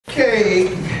Okay,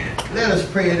 let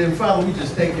us pray. And then, Father, we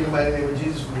just thank you in the mighty name of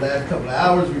Jesus for the last couple of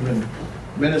hours. We've been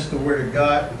ministering the word of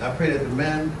God. I pray that the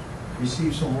men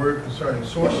receive some word concerning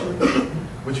sorcery,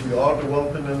 which we all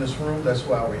developing in this room. That's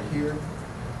why we're here.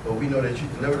 But we know that you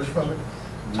delivered us from it.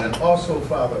 And also,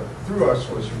 Father, through our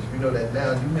sorceries, we know that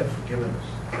now you have forgiven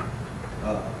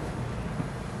us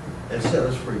and set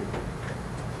us free.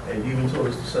 And you even told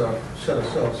us to set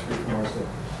ourselves free from ourselves.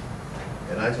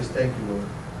 And I just thank you, Lord.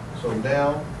 So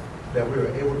now that we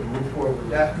are able to move forward with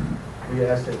that, we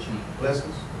ask that you bless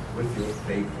us with your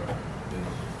favor.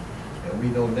 And we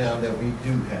know now that we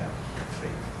do have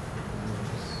faith.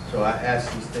 So I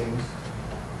ask these things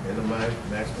in the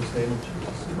matchless name of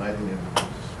Jesus, in the mighty name of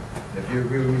Jesus. If you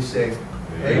agree with me, say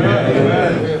amen.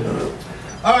 Amen. Amen.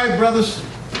 All right, brothers,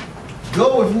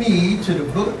 go with me to the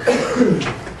book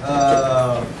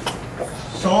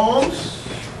Psalms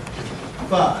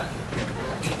 5.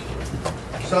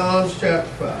 Psalms chapter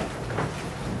 5.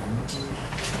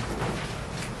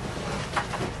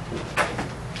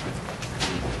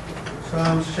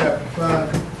 Psalms chapter 5.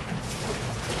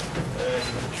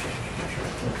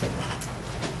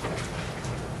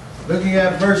 Looking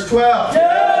at verse 12.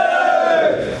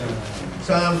 Yay!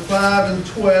 Psalms 5 and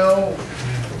 12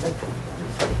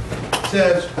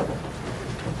 says,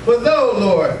 For thou,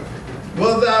 Lord,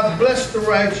 wilt thou bless the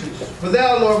righteous. For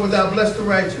thou, Lord, wilt thou bless the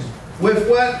righteous. With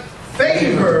what?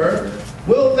 Favor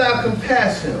wilt thou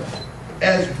compass him,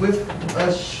 as with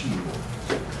a shield.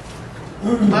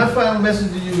 My final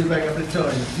message to you is like I've been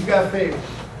telling you. You got favor.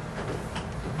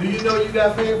 Do you know you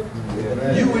got favor?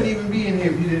 Amen. You wouldn't even be in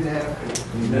here if you didn't have favor.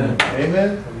 Amen.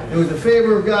 Amen. It was the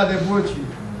favor of God that brought you.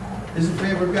 It's the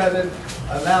favor of God that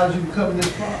allowed you to come this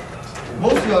far.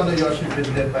 Most of y'all know y'all should have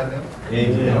been dead by now.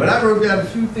 Amen. But I wrote down a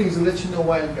few things to let you know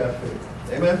why you got favor.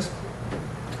 Amen.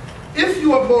 If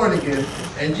you are born again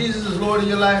and Jesus is Lord of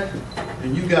your life,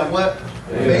 then you got what?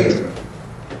 Favor.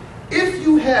 If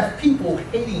you have people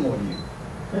hating on you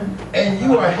and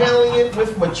you are handling it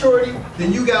with maturity,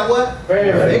 then you got what?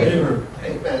 Favor.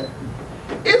 Amen.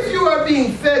 If you are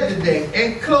being fed today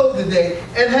and clothed today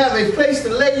and have a place to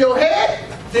lay your head,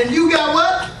 then you got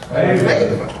what?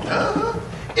 Favor.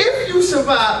 If you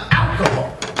survive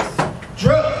alcohol,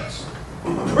 drugs,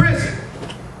 prison,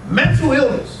 mental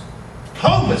illness,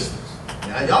 homelessness,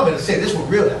 now y'all better say this one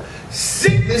real loud,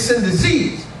 sickness and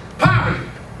disease, poverty,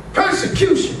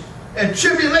 persecution, and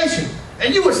tribulation,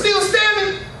 and you were still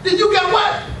standing, then you got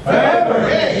what? Favor.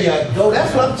 There you go.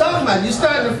 That's what I'm talking about. You're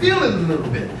starting to feel it a little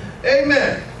bit.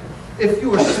 Amen. If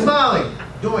you are smiling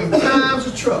during times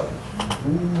of trouble,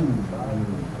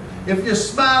 if you're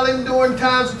smiling during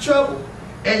times of trouble,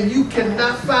 and you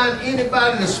cannot find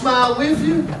anybody to smile with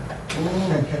you,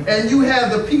 and you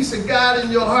have the peace of God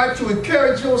in your heart to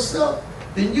encourage yourself,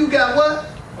 then you got what?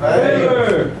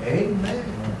 Favor. Amen.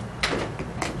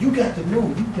 You got to know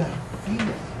you got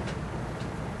favor.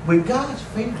 When God's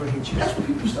favor hits you, that's what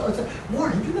people start saying.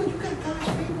 Warren, you know you got God's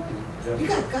favor on you? You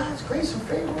got God's grace and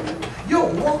favor on you?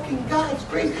 You're walking God's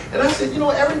grace. And I said, you know,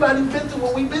 everybody who's been through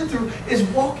what we've been through is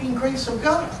walking grace of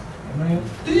God. Amen.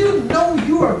 Do you know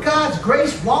you are God's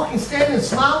grace, walking, standing, and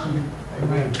smiling?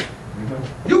 Amen.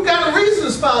 You got a reason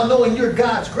to smile knowing you're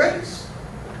God's grace.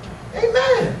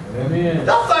 Amen. Amen.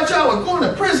 Y'all thought y'all were going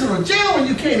to prison or jail when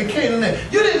you came to Canaan Land.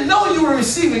 You didn't know you were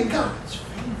receiving God's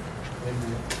favor.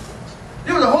 Amen.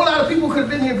 There was a whole lot of people who could have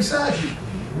been here besides you.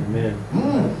 Amen.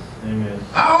 Amen.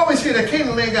 I always hear that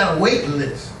Canaan Land got a waiting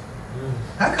list.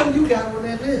 How come you got on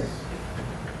that list?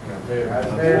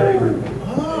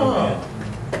 Oh.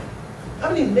 How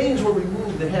many names were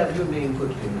removed to have your name put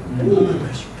there?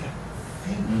 Because you got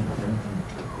favor.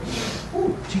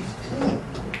 Oh, Jesus.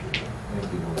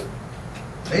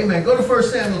 Amen. Go to 1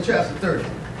 Samuel chapter 30.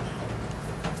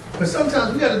 But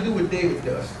sometimes we got to do what David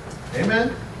does.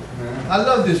 Amen. I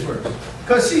love this verse.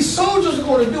 Because see, soldiers are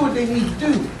going to do what they need to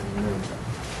do.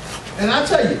 And I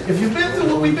tell you, if you've been through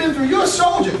what we've been through, you're a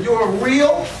soldier. You're a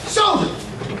real soldier.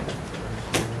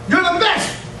 You're the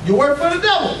best. You work for the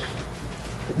devil.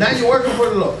 Now you're working for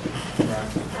the Lord.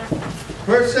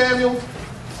 1 Samuel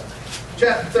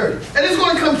chapter 30. And there's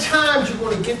going to come times you're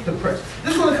going to get depressed.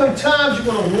 There's going to come times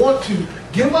you're going to want to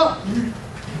give up.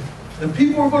 And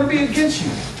people are going to be against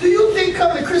you. Do you think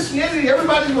coming to Christianity,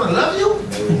 everybody's going to love you?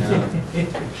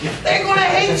 They're going to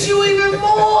hate you even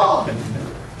more.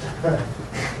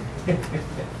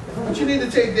 But you need to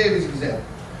take David's example.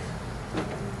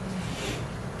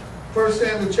 1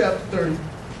 Samuel chapter 30.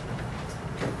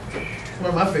 It's one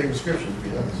of my favorite scriptures, to be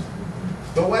honest.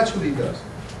 But watch what he does.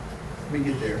 Let me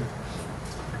get there.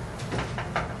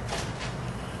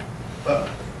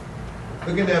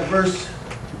 Looking at verse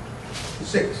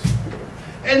 6.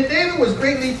 And David was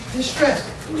greatly distressed.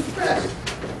 Who's the pastor?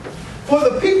 For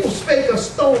the people spake of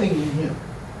stoning him,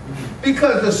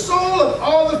 because the soul of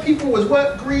all the people was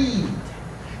what? Grieved.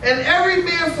 And every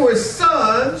man for his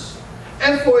sons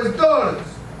and for his daughters.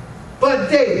 But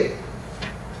David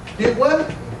did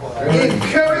what?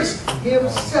 Encouraged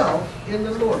himself in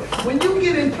the Lord. When you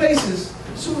get in places,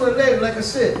 sooner or later, like I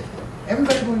said,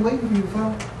 everybody's going to be waiting for you to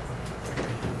fall.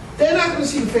 They're not going to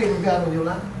see the favor of God on your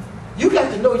life. You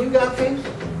got to know you got favor.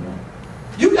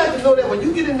 You got to know that when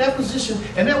you get in that position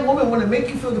and that woman want to make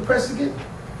you feel depressed again,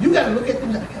 you got to look at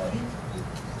them like,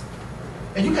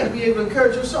 and you got to be able to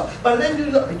encourage yourself. But then you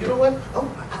know what? Oh,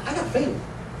 I got favor.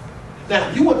 Now,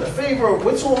 you want the favor of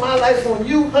what's on my life on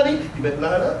you, honey, you better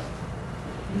line up.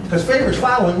 Because favor is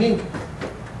following me.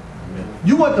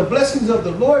 You want the blessings of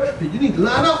the Lord, then you need to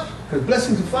line up. Because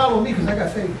blessings are following me because I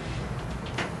got favor.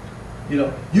 You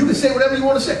know, you can say whatever you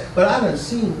want to say, but I done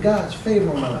seen God's favor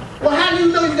on my life. Well, how do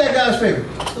you know you got God's favor?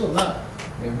 I'm still alive.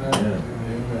 Amen.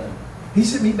 Amen. He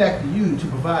sent me back to you to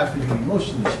provide for you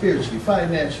emotionally, spiritually,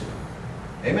 financially.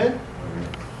 Amen?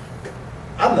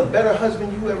 I'm the better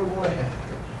husband you ever want to have.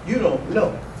 You don't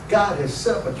know. God has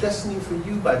set up a destiny for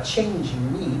you by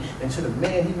changing me into the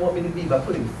man he wants me to be by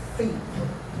putting faith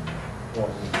on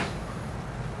me.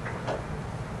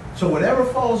 So whatever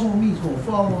falls on me is going to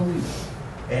fall on you.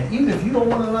 And even if you don't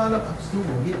want to line up, I'm still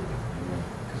going to get it.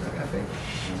 Because I got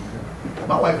faith.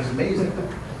 My wife is amazing.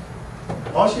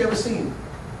 All she ever seen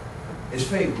is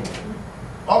favor.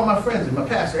 All my friends and my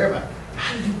pastor, everybody,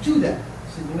 how did you do that? I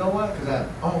said, you know what? Because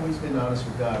I've always been honest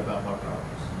with God about my problems.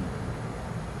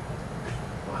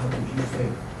 Well, I'll give you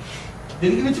favor.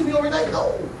 Did he give it to me overnight?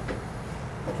 No.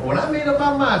 But when I made up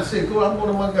my mind, said, go, I'm going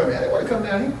to Montgomery. I didn't want to come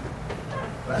down here.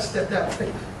 But I stepped out with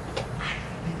faith.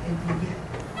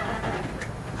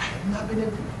 Not been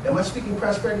empty. Am I speaking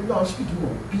prosperity? No, I'm speaking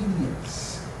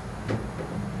obedience.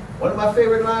 One of my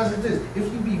favorite lines is this: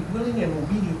 if you be willing and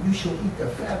obedient, you shall eat the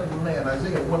fat of the land.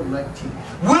 Isaiah 1:19.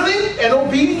 Willing and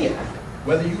obedient,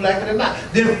 whether you like it or not.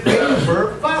 Then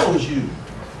favor follows you.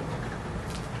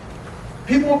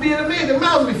 People will be amazed, their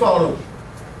mouths will be falling over.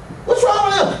 What's wrong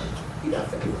with him? He got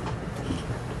favor.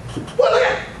 Well, look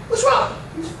at it. What's wrong?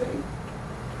 He's favor.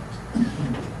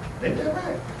 Ain't that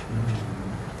right?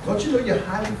 Don't you know you're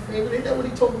highly favored? Ain't that what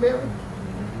he told Mary?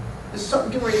 There's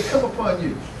something getting ready to come upon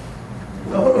you.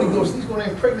 The Holy Ghost, he's going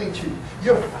to impregnate you.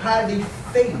 You're highly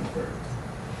favored.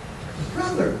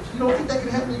 Brothers, you don't think that can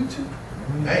happen to you too?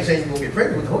 I ain't saying you're going to get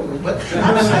pregnant with the Holy Ghost, but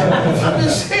I'm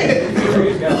just saying.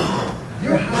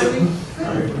 You're highly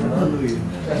favored.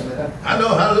 I know,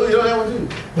 hallelujah, you don't have one too.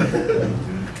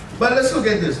 But let's look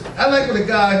at this. I like what a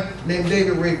guy named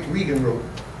David Regan wrote.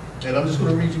 And I'm just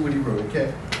going to read you what he wrote,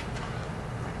 okay?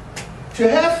 To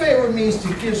have favor means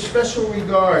to give special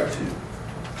regard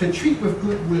to treat with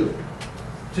goodwill,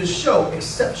 to show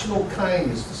exceptional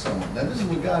kindness to someone. Now, this is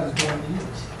what God is going to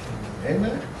use.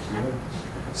 Amen?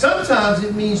 Sometimes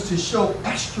it means to show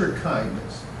extra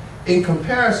kindness in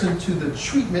comparison to the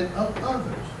treatment of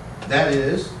others. That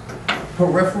is,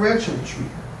 preferential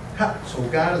treatment. So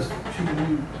God is treating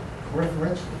you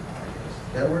preferentially.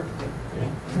 That work?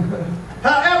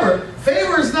 However,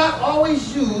 favor is not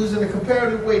always used in a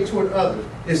comparative way toward others.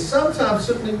 It sometimes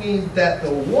simply means that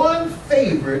the one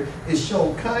favored is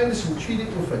shown kindness and treated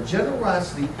with a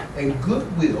generosity and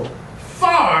goodwill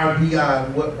far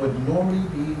beyond what would normally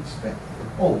be expected.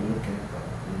 Oh, okay.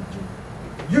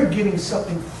 You're getting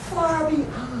something far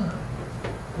beyond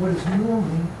what is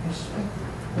normally expected.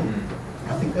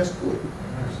 I think that's good.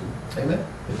 Amen?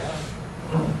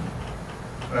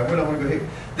 All right, where do I want to go here?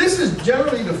 This is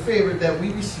generally the favor that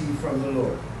we receive from the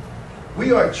Lord.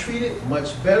 We are treated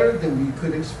much better than we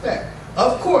could expect.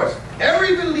 Of course,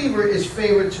 every believer is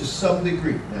favored to some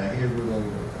degree. Now, here's where we're going to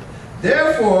go.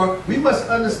 Therefore, we must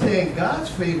understand God's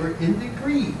favor in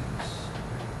degrees.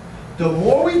 The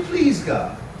more we please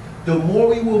God, the more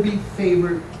we will be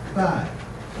favored by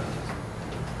God.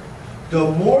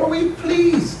 The more we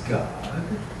please God,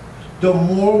 the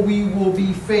more we will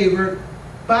be favored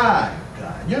by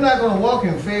God. You're not going to walk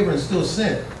in favor and still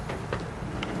sin.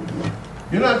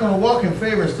 You're not going to walk in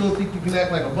favor and still think you can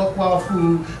act like a buck wild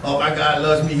fool. Oh, my God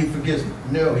loves me, he forgives me.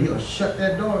 No, he'll shut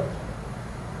that door.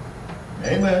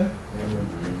 Amen.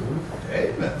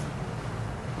 Amen.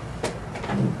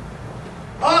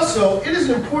 Also, it is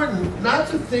important not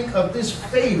to think of this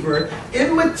favor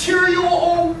in material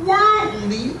or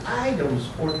worldly items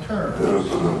or terms.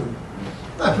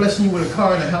 I'm not blessing you with a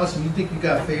car and a house and you think you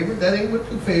got favor. That ain't what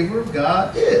the favor of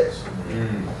God is.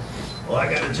 Oh,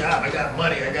 I got a job, I got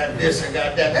money, I got this, I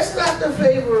got that. That's not the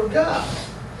favor of God.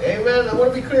 Amen? I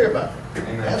want to be clear about that.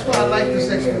 That's why I like this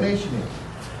explanation here.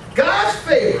 God's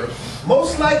favor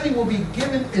most likely will be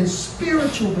given in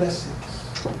spiritual blessings.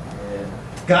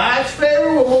 God's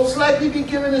favor will most likely be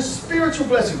given in spiritual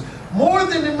blessings, more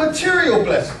than in material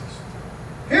blessings.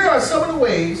 Here are some of the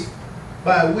ways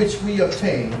by which we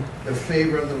obtain the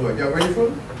favor of the Lord. Y'all ready for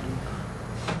it?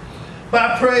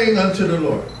 By praying unto the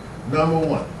Lord, number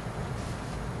one.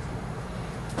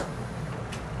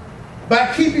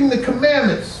 By keeping the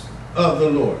commandments of the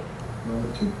Lord,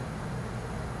 number two.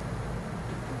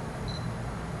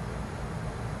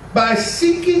 By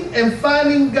seeking and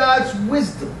finding God's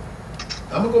wisdom.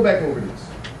 I'm going to go back over this.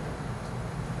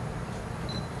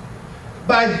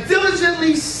 By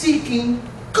diligently seeking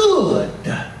good.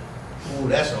 Oh,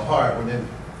 that's a hard one, isn't it?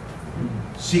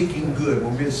 Seeking good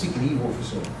when we're seeking evil for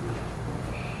something.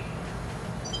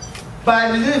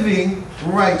 By living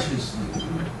righteously.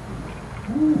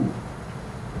 Ooh.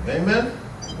 Amen?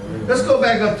 Let's go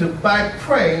back up to by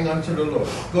praying unto the Lord.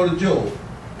 Go to Job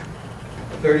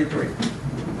 33.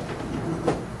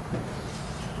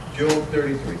 Job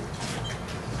 33.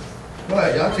 All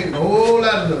right, y'all taking a whole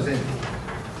lot of those in.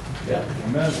 Yeah.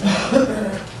 Amen.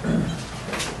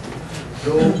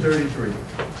 Job 33.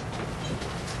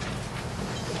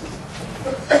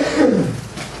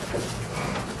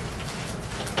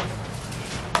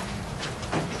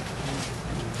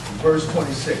 Verse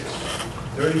 26.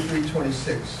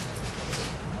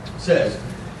 33:26 says,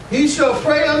 he shall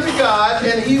pray unto God,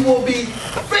 and he will be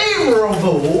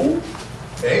favorable,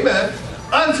 amen,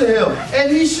 unto him,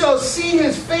 and he shall see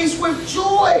his face with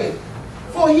joy,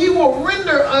 for he will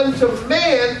render unto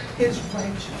man his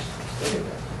righteousness.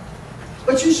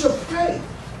 But you shall pray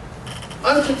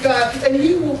unto God, and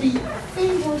he will be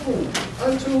favorable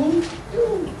unto who?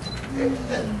 You.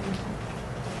 Amen.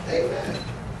 Amen.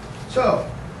 So,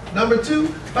 number two,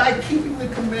 by keeping the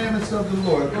commandments of the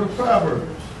Lord. Go to Proverbs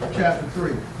chapter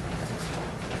 3.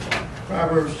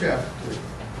 Proverbs chapter 3.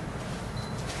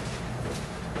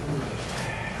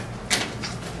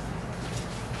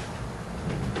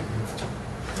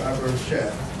 Proverbs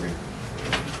chapter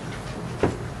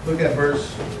 3. Look at verse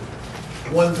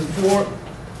 1 to 4.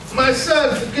 My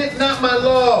son, forget not my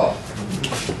law.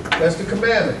 That's the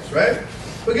commandments, right?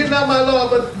 Forget not my law,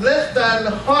 but let thine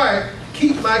heart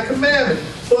keep my commandments.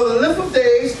 For the length of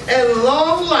days and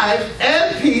long life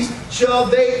and peace shall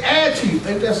they add to you.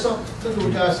 Ain't that something? Look at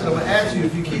what God said, I'm going to add to you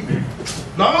if you keep it.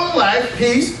 Long life,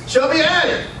 peace shall be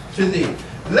added to thee.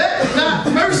 Let not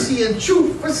mercy and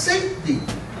truth forsake thee.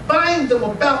 Bind them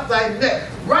about thy neck.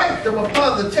 Write them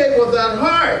upon the table of thine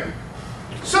heart.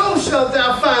 So shalt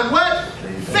thou find what?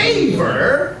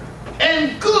 Favor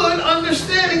and good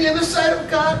understanding in the sight of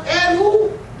God and who?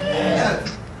 Man.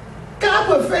 God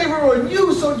put favor on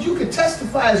you so that you can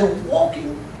testify as a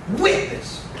walking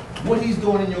witness what he's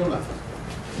doing in your life.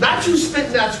 Not you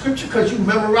spitting out scripture because you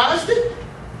memorized it.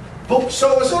 Book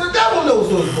so and so, the devil knows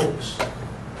those books.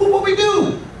 What we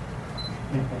do?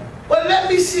 But let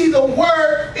me see the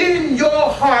word in your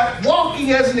heart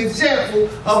walking as an example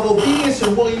of obedience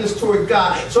and willingness toward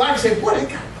God. So I can say, what is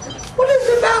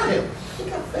it about him? He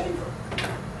got favor.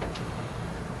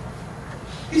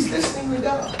 He's listening to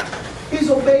God. He's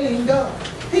obeying God.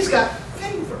 He's got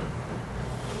favor.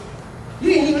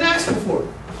 You didn't even ask him for it.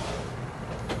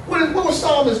 What was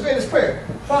Solomon's greatest prayer?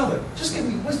 Father, just give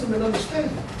me wisdom and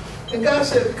understanding. And God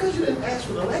said, because you didn't ask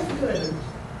for the life of good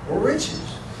or riches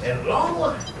and long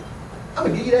life, I'm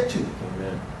going to give you that too.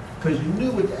 Amen. Because you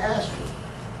knew what to ask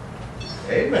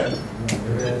for. Amen.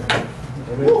 Amen.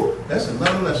 Woo, that's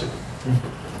another lesson.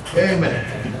 Amen.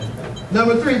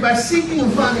 Number three, by seeking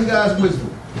and finding God's wisdom.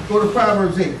 Go to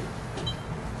Proverbs 8.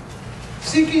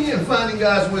 Seeking and finding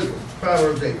God's wisdom.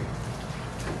 Proverbs 8.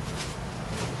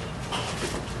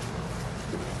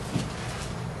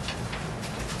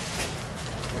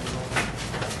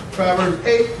 Proverbs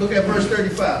 8, look at verse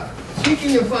 35.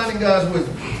 Seeking and finding God's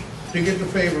wisdom to get the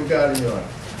favor of God in your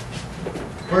life.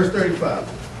 Verse 35.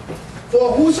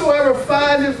 For whosoever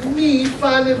findeth me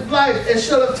findeth life and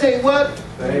shall obtain what?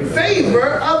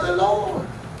 Favor of the Lord.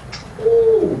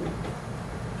 Ooh.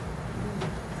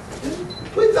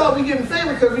 We thought we getting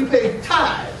favor because we paid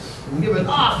tithes and give an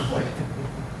offering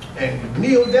and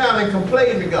kneel down and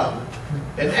complain to God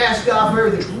and ask God for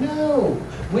everything. No.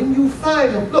 When you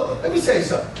find them, look, let me say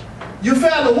something. You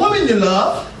found a woman you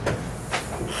love.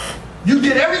 You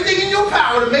did everything in your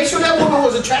power to make sure that woman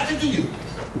was attracted to you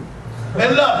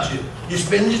and loved you. You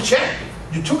spent your check.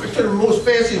 You took her to the most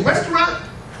fancy restaurant,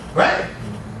 right?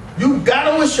 You got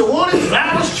her what she wanted,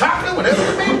 flowers, chocolate, whatever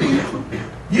it may be.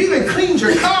 You even cleaned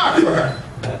your car for her.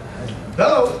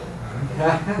 Hello?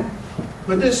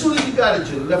 But then as soon as you got it,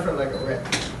 you left her like a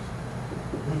rat.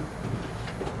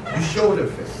 You showed her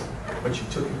faith, but you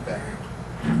took it back.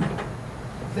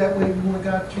 Is that way you want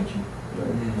God to treat you?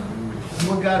 You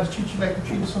want God to treat you like you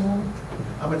treated someone?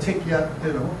 I'm going to take you out to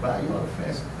dinner. I'm going to buy you all the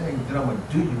fancy things. Then I'm going to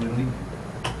do you and leave you.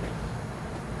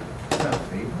 It's not a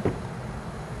favor.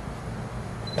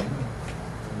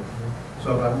 So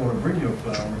if I want to bring you a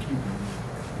flower, I'm going to keep you.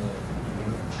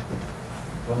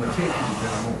 If I'm going to take you,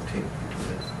 then I won't take you.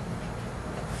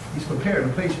 He's preparing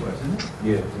the place for us, isn't he?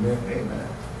 Yeah. Amen.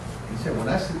 He said, when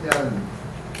I sit down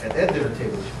at that dinner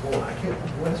table, boy, I can't,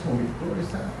 boy, that's going to be a glorious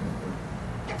time.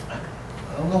 I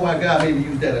don't know why God made me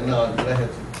use that analogy, but I had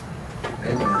to.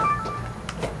 Amen.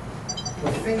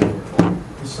 But favor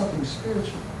is something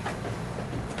spiritual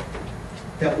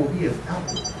that will be an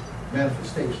outward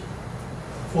manifestation.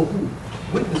 For who?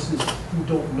 Witnesses who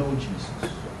don't know Jesus.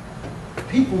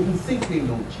 People who think they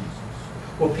know Jesus.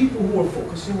 Or people who are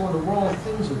focusing on the wrong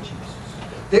things of Jesus.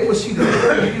 They will see the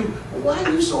good in you. Well, why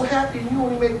are you so happy and you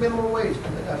only make minimum wage?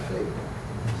 Because I got favor.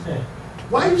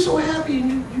 Why are you so happy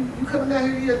and you coming down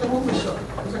here at the movie show?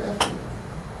 Because I got favor.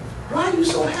 Why are you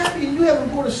so happy and you haven't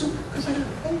bought a suit? Because I got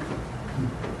favor.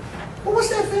 Well, what's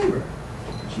that favor?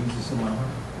 Jesus in my heart.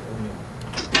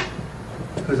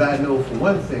 Because I know for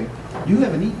one thing, you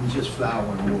haven't eaten just flour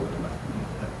and water.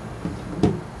 No.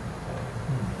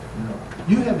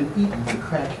 You haven't eaten the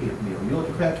crackhead meal. You know what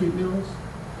the crackhead meal is?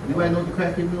 Anybody know what the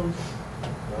crackhead meal is?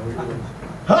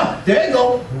 Huh, there you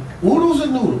go. Oodles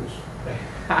and noodles.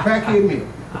 Crackhead meal.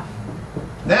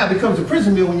 Now it becomes a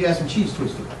prison meal when you add some cheese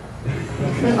twister. Amen.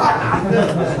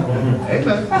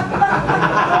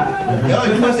 Yo,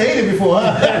 you must have ate it before,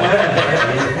 huh?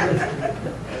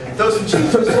 Throw some cheese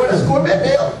twister on this gourmet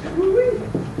meal.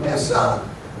 Yes, sir.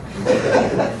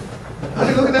 I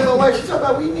was looking at my wife, she's talking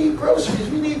about we need groceries,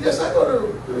 we need this. I go to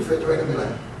the refrigerator and be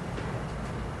like,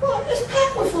 well, it's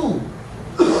packed with food.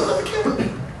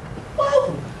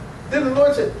 Wow. Then the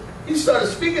Lord said, he started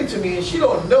speaking to me, and she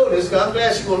don't know this, because I'm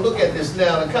glad she's going to look at this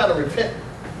now and kind of repent.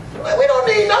 Like, we don't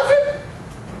need nothing.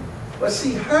 But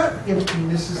see, her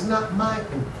emptiness is not my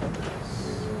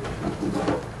emptiness.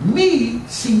 Me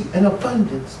see an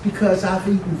abundance because I've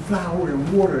eaten flour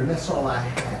and water, and that's all I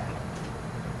have.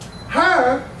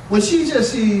 Her, when she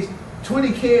just sees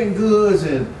 20 canned goods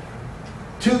and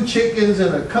 2 chickens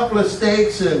and a couple of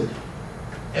steaks and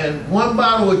 1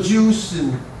 bottle of juice,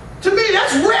 and to me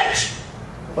that's rich.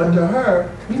 But to her,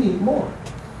 we need more.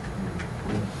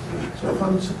 So if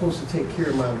I'm supposed to take care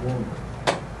of my woman,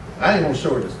 I ain't gonna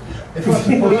show her this. If I'm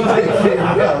supposed to take care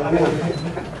of my woman,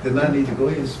 then I need to go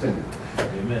ahead and spend it.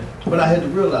 Amen. But I had to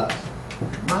realize,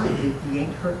 my empty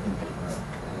ain't hurting.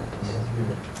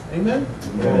 Amen?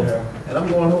 Yeah. And I'm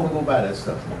going home and go buy that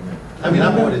stuff. I mean,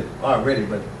 I bought it already,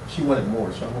 but she wanted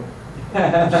more, so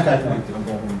I just got to wait till I'm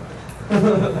going home and buy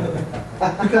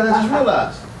it. Because I just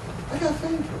realized, I got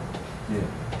favor. Yeah.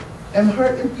 And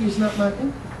her empty is not my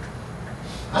empty.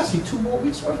 I see 2 more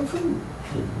weeks worth of food.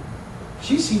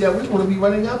 She see that we're going to be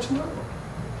running out tomorrow.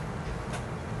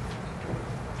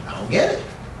 I don't get it.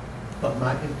 But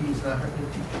my empty is not her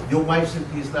empty. Your wife's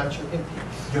empty is not your empty.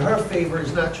 Her favor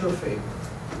is not your favor.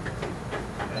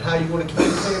 And how you want to keep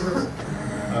your favor?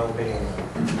 By obeying God.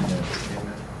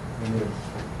 Amen.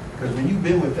 Because when you've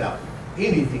been without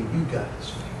anything, you got is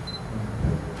favor.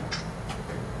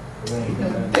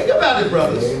 Amen. Think about it,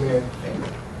 brothers. Amen.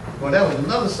 Well, that was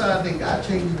another side thing. God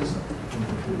changing this up.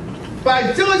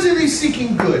 By diligently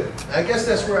seeking good. I guess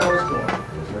that's where I was going.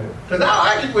 Because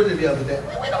I argued with it the other day.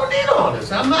 We don't need all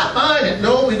this. I'm not buying it.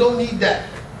 No, we don't need that.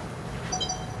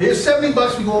 Here's $70. We're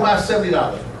going to buy $70.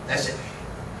 That's it.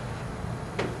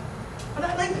 But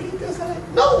I like to eat this.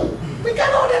 No, we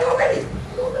got all that already.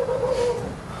 No.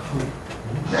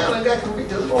 Now I got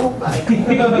convicted. Let's go home and buy it.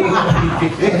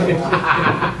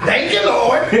 Thank you,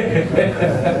 Lord.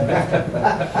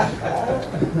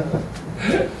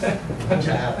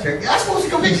 Child turkey. I'm supposed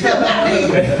to convict him, not me.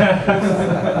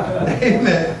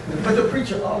 Amen. But the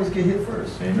preacher always get hit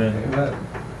first. Amen.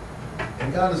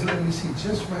 And God is letting me see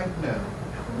just right now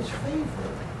how much favor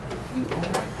He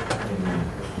owns.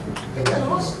 Ain't that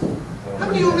awesome? How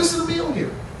many of you are missing a meal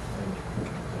here?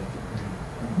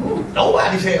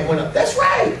 Nobody's hand went up. That's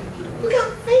right. We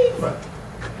got favor.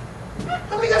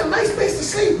 How many got a nice place to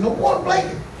sleep? No warm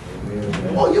blanket.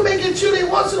 Oh, you may get chilly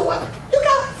once in a while. You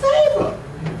got favor.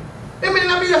 It may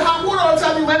not be the hot water all the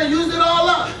time. You might have used it all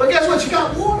up. But guess what? You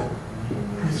got water.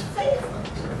 That's favor.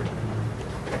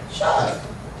 Sure.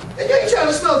 And you ain't trying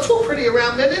to smell too pretty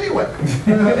around men anyway.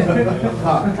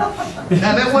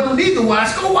 Now that one who needs to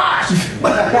wash, go wash.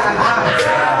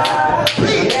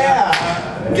 Please. Yeah.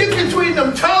 Get between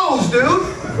them toes, dude.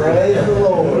 Praise the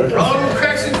Lord. All them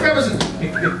cracks and crevices.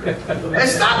 And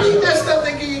stop eating that stuff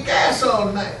that give you gas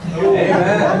all night.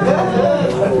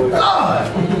 Amen.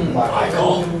 God.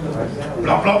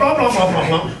 Blah, blah,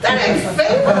 That ain't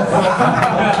favor.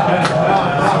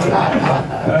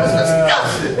 That's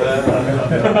disgusting.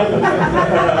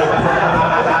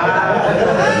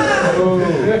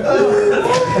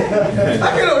 I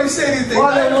can only say these things.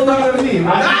 Well, they don't know what I mean.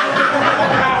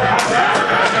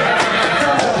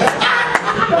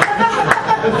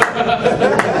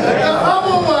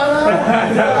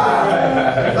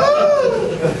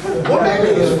 Well, maybe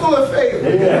he's full of favor.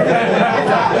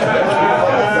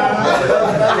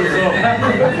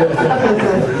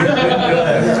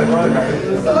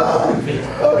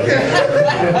 Okay.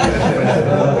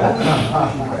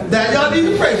 Now y'all need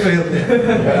to pray for him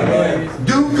then.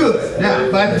 Do good.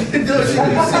 Now, by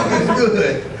diligently seeking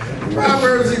good.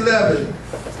 Proverbs 11.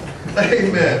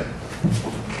 Amen.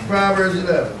 Proverbs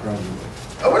 11.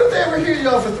 I wonder if they ever hear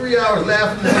y'all for 3 hours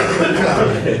laughing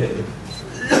at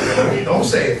Don't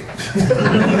say it.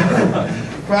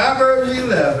 Proverbs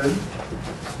 11,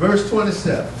 verse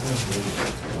 27.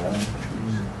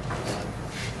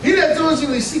 He that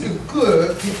diligently seeketh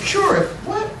good, procureth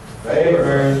what?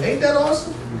 Favor. Ain't that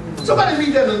awesome? Somebody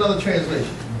read that in another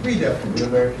translation. Read that for me. The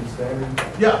American Standard.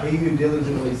 Yeah. He who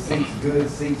diligently seeks good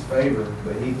seeks favor,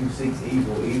 but he who seeks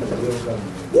evil, evil will come to him.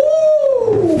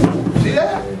 Woo! See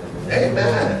that?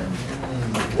 Amen.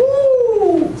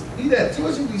 Woo! He that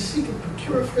diligently seeketh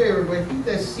procure favor, but he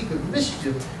that seeketh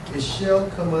mischief, it shall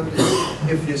come unto him.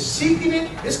 If you're seeking it,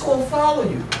 it's going to follow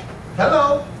you.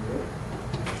 Hello?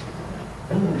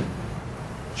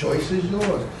 Choice is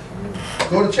yours.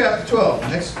 Go to chapter 12.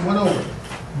 Next one over.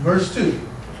 Verse 2.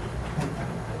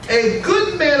 A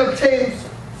good man obtains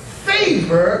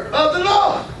favor of the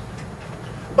Lord,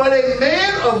 but a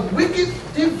man of wicked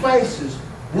devices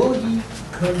will he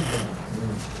condemn.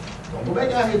 Don't go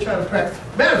back out here trying to practice.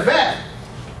 Matter of fact,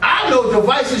 I know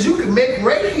devices you can make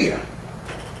right here.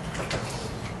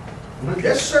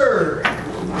 Yes, sir.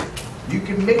 You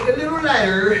can make a little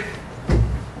lighter.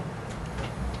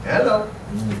 Hello.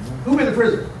 Who in the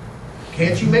prison?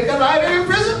 Can't you make a lighter in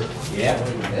prison? Yeah.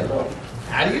 Hello.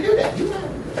 How do you do that? You know.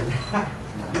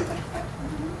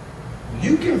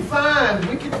 You can find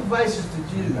wicked devices to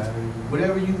do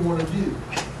whatever you want to do.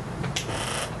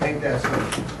 Ain't that so?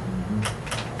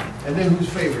 And then whose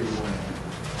favor you want to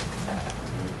have?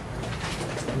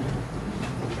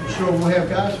 You sure we'll have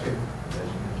God's favor?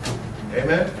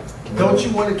 Amen? Don't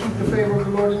you want to keep the favor of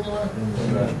the Lord in your life?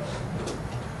 Amen.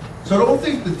 So don't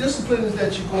think the disciplines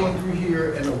that you're going through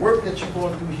here and the work that you're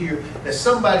going through here that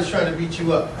somebody's trying to beat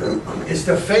you up. It's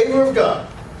the favor of God.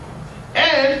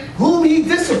 And whom he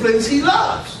disciplines, he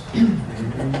loves.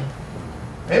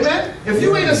 Amen? If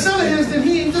you ain't a son of his, then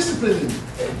he ain't disciplining you.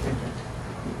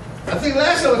 I think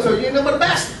last time I told you, you ain't nothing but a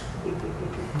bastard.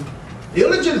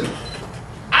 Illegitimate.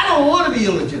 I don't want to be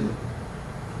illegitimate.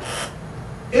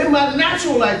 In my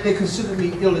natural life, they consider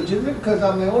me illegitimate because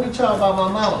I'm the only child by my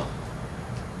mama.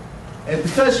 And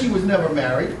because she was never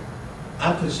married,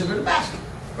 I'm considered a bastard.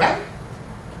 Right?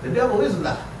 The devil is a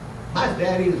lie. My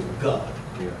daddy is God.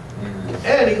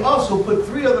 And he also put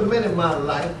 3 other men in my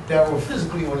life that were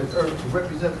physically on this earth to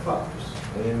represent fathers.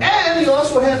 And he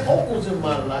also had uncles in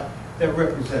my life that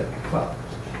represent fathers.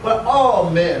 But all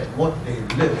men want a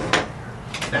living,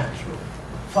 natural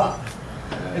father.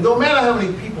 It don't matter how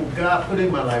many people God put in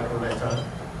my life from that time,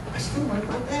 I still like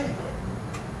my daddy.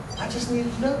 I just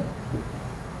needed to know.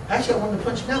 Actually, I wanted to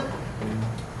punch him out.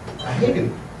 I hated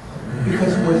him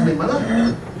because he wasn't in my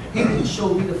life. He didn't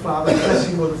show me the Father's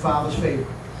blessing or the Father's favor.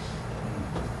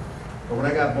 But when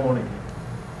I got born again,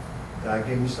 God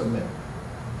gave me some men,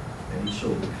 and he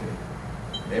showed me favor.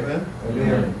 Amen?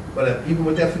 Amen. But even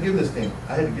with that forgiveness thing,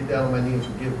 I had to get down on my knees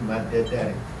and forgive my dead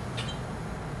daddy.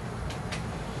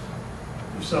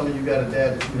 If some of you got a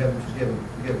dad that you haven't forgiven,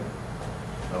 forgive him.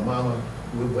 A mama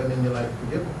who wasn't in your life,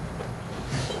 forgive him.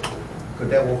 Because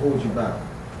that will hold you bound.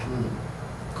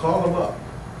 Call him up.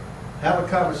 Have a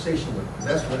conversation with him.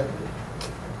 That's what I did.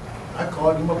 I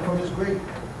called him up from his grave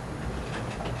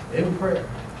in prayer.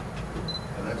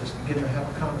 And I just began to have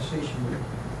a conversation with him.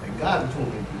 And God told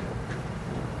me to do that.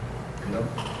 You know?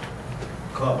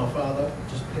 Called my father up and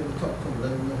just began to talk to him,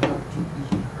 let him know how deeply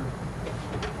he hurt.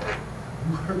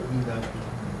 You hurt me that way.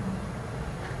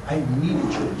 I needed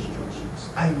your instructions.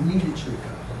 I needed your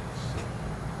guidance.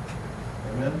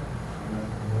 Amen?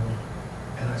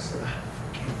 And I said, I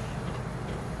forgive you.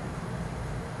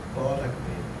 Ball like a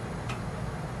baby.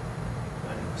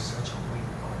 But it was such a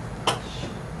weight off my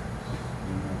shoulders.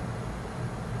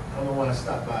 I don't know why I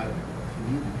stopped by. If you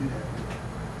need to do that,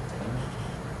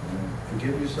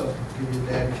 forgive yourself, forgive your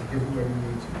daddy, forgive whoever you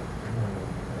need to.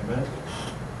 Amen?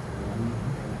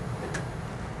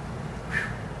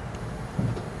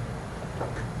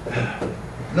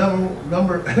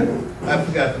 number, I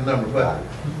forgot the number, but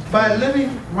by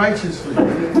living righteously,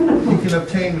 you can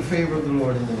obtain the favor of the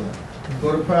Lord in the land.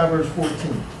 Go to Proverbs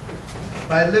 14.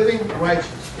 By living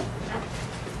righteous.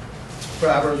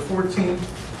 Proverbs 14,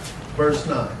 verse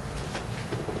 9.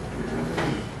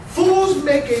 Fools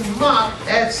make a mock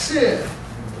at sin,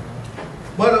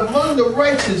 but among the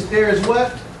righteous there is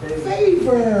what?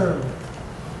 Favor.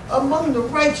 Among the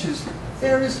righteous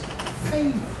there is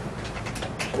favor.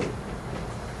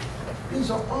 These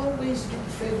are always in the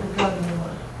favor of God in your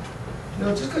life. You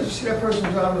know, just because you see that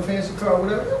person driving a fancy car or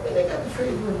whatever, don't mean they got the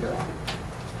favor of God.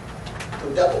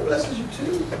 The devil blesses you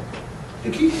too, to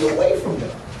keep you away from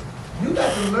God. You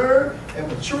got to learn and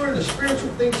mature in the spiritual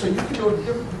things so you can know the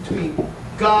difference between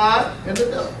God and the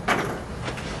devil.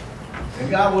 And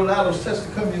God will allow those tests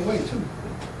to come your way too.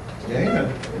 Yeah,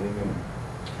 amen.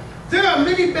 There are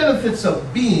many benefits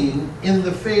of being in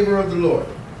the favor of the Lord.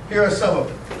 Here are some of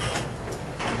them.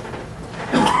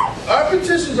 Our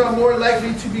petitions are more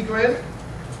likely to be granted.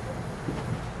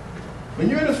 When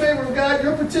you're in the favor of God,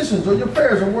 your petitions or your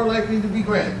prayers are more likely to be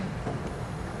granted.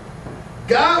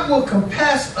 God will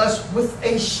compass us with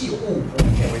a shield. Oh, I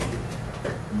can't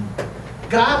wait.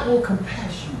 God will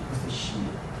compass you with a shield.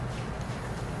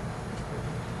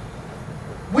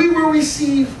 We will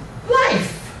receive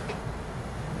life.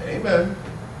 Amen.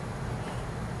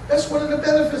 That's one of the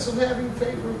benefits of having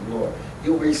favor of the Lord.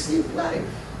 You'll receive life.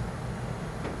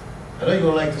 I know you're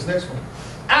going to like this next one.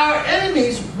 Our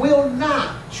enemies will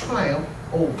not triumph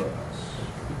over us.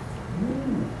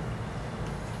 Ooh.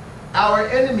 Our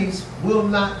enemies will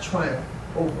not triumph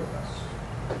over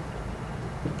us.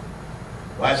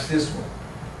 Watch this one.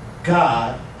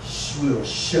 God will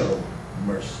show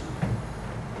mercy.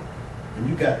 When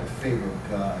you got the favor of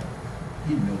God,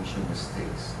 He knows your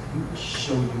mistakes. He will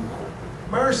show you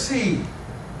mercy.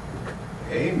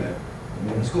 Amen.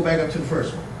 Let's go back up to the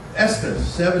first one. Esther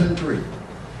 7:3.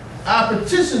 Our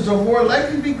petitions are more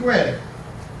likely to be granted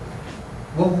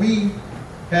when we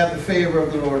have the favor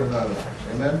of the Lord in our lives.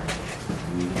 Amen?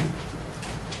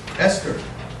 Esther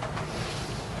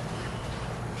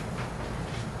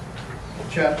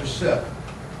chapter 7.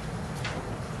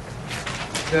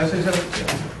 Did I say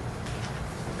 7?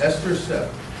 Yeah. Esther 7.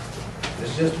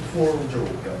 It's just before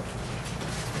Job, y'all.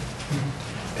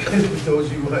 Those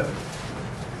of you who have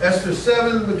Esther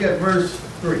 7, look at verse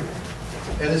 3.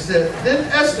 And it said, Then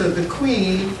Esther the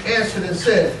queen answered and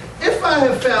said, If I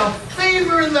have found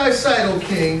favor in thy sight, O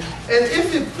king, and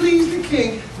if it please the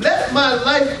king, let my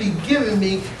life be given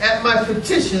me at my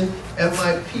petition, and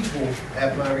my people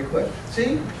at my request.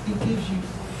 See, he gives you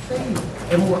favor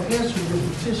and will answer your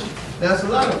petition. Now, there's a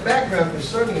lot of background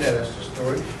concerning that Esther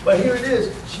story, but here it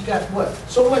is. She got what?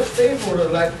 So much favor in her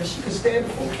life that she could stand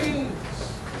before kings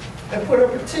and put her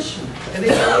petition, and they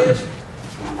will answer.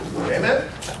 Amen?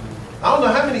 I don't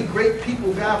know how many great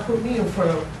people God put me in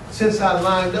front of since I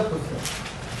lined up with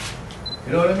Him.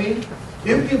 You know what I mean?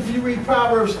 If you read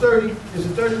Proverbs 30, is it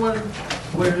 31,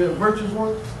 where the virtuous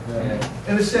one? Yeah.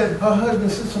 And it said, her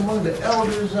husband sits among the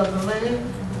elders of the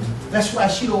land. That's why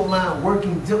she don't mind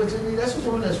working diligently. That's a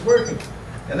woman that's working.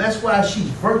 And that's why she's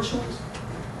virtuous.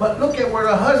 But look at where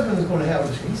her husband is going to have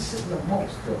her. He's sitting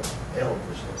amongst the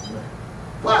elders of the land.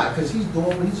 Why? Because he's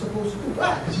doing what he's supposed to do.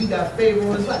 Why? Because he got favor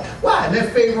on his life. Why? And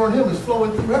that favor on him is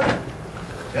flowing through her.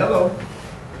 Hello.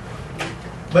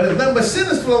 But if nothing but sin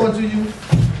is flowing to you,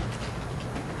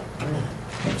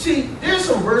 see, there's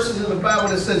some verses in the Bible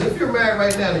that says if you're married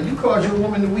right now and you cause your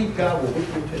woman to weep, God will whip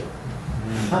your tail.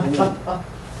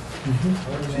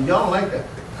 See, y'all don't like that.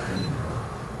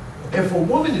 If a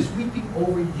woman is weeping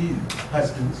over you,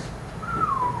 husbands,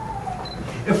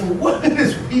 if a woman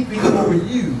is weeping over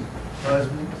you,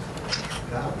 husbands,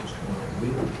 God was going to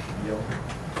whip your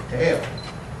tail.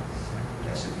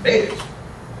 That's advantage.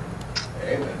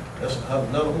 Amen. That's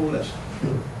another whole lesson.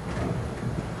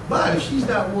 But if she's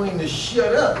not willing to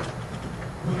shut up,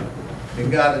 then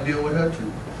God will deal with her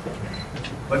too.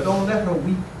 But don't let her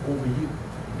weep over you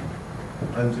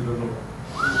unto the Lord.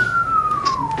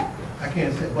 I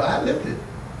can't say, well, I lived it.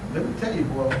 Let me tell you,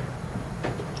 boy,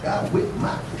 God whipped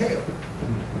my tail.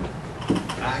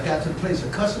 I got to the place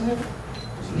of cussing him,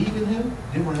 was leaving him,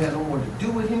 didn't want to have no more to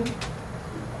do with him,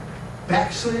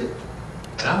 backslid.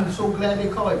 And I'm so glad they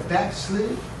call it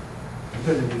backslid,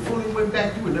 because if you fully went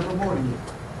back, you would never more than you.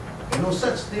 Ain't no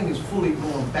such thing as fully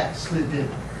going backslidden.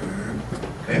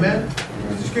 Amen?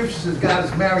 The scripture says God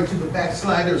is married to the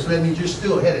backslider, so that means you're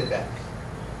still headed back.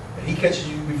 And he catches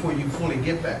you before you fully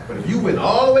get back. But if you went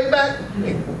all the way back,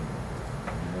 ain't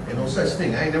no such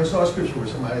thing. I ain't never saw a scripture where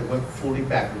somebody went fully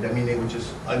backward. That means they were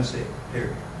just unsaved.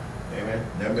 Period. Amen?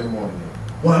 Never been more than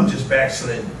that. Well, I'm just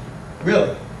backslidden.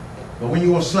 Really? But when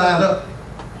you want to slide up,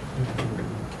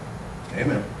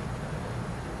 amen.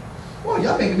 Boy,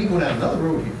 y'all making me go down another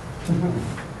road here.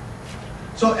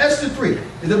 So Esther 3,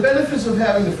 the benefits of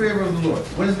having the favor of the Lord.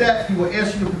 What is that? He will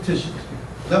answer your petitions.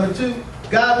 Number 2,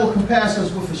 God will compass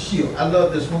us with a shield. I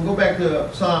love this one. Go back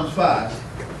to Psalms 5.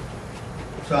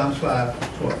 Psalms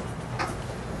 5:12.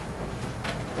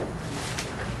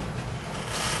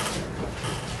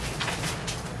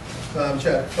 Psalm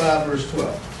chapter 5, verse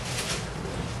 12.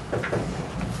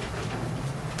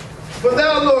 For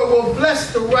thou, Lord, will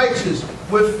bless the righteous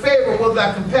with favor, will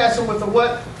thou compass him with a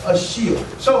what? A shield.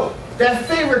 So that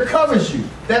favor covers you.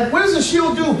 What does a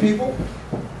shield do, people?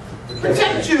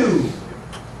 Protect you.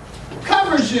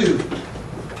 Covers you.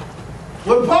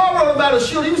 When Paul wrote about a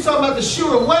shield, he was talking about the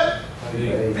shield of what?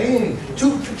 Faith.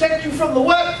 To protect you from the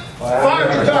what? Fire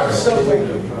and darkness.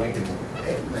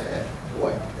 Amen.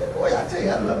 Boy, I tell you,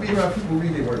 I love being around people who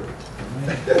read their word.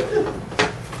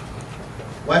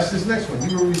 Watch this next one.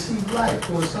 You will receive life.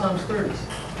 Go to Psalms 30.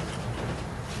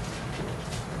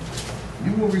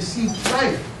 You will receive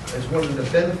life as one of the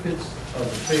benefits of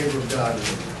the favor of God.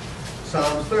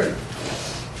 Psalms 30.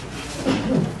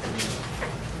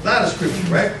 A lot of scripture,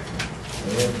 right?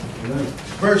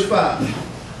 Verse 5.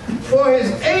 For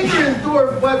his anger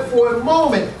endureth but for a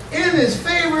moment. In his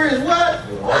favor is what?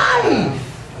 Life.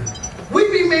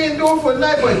 Weeping may endure for a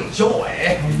night, but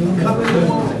joy coming in the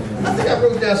morning. I think I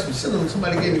wrote down some synonyms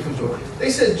somebody gave me for joy. They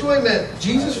said joy meant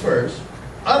Jesus first,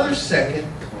 others second,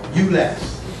 you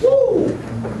last. Woo!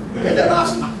 Isn't that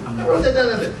awesome? I wrote that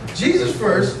down there. Jesus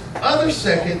first, others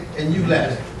second, and you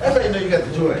last. That's how you know you got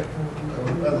the joy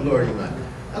of the Lord in your life.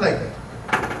 I like that.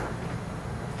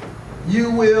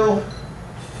 You will.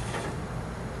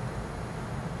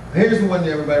 Here's the one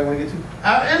that everybody want to get to.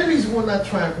 Our enemies will not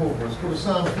triumph over us. Go to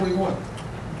Psalm 41.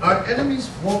 Our enemies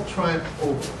won't triumph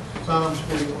over us. Psalms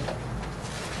 41.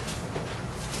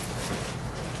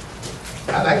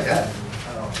 I like that.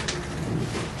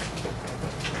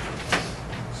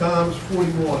 Psalms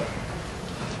 41,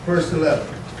 verse 11.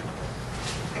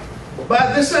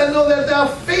 By this I know that thou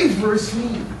favorest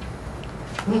me.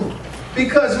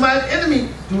 Because my enemy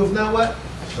doeth now what?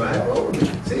 Triumph over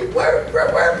me. See, word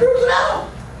proves it out.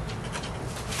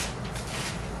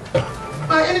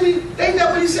 My enemy, ain't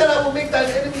that what he said? I will make thine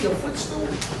enemy a footstool.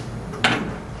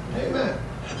 Amen.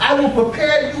 I will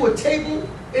prepare you a table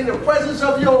in the presence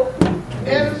of your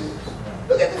enemies.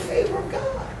 Look at the favor of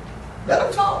God. Let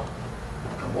him talk.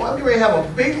 Boy, I'm ready to have a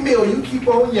big meal. You keep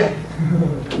on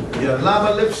yakking. You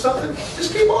lava lip something?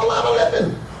 Just keep on lava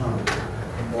lipping.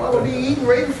 Boy, I'm going to be eating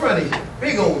right in front of you.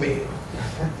 Big old meal.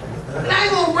 And I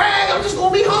ain't going to brag. I'm just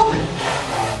going to be hungry.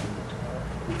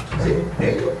 See?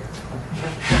 There you go.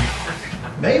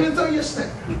 May even throw you a snack.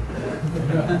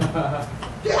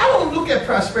 Yeah, I don't look at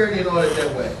prosperity and all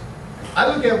that way.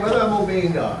 I look at whether I'm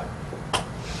obeying God.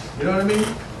 You know what I mean?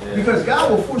 Yeah. Because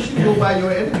God will force you to go by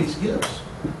your enemy's gifts.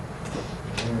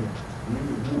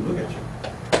 Look at you.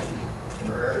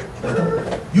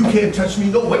 You can't touch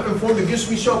me. No weapon formed against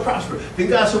me shall prosper. Then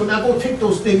God said, well, now go take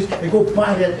those things and go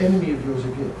buy that enemy of yours a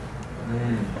gift.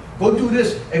 Go do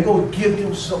this and go give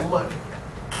them some money.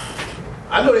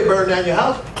 I know they burned down your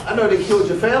house. I know they killed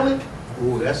your family.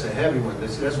 Ooh, that's a heavy one.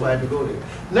 That's why I had to go there.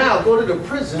 Now go to the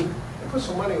prison and put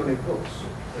some money on their books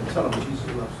and tell them Jesus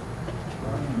loves them.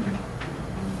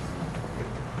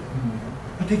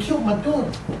 But they killed my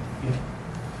daughter.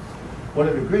 One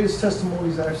of the greatest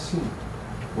testimonies I've seen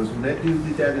was when that dude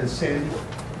did that in Sandy.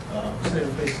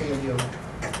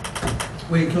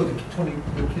 Where he killed the 20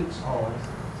 little kids. Oh,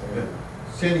 yeah.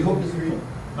 Sandy Hook is real.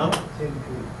 Huh? Sandy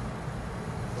Hook.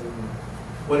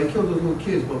 Well, they killed those little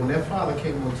kids, but when their father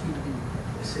came on TV,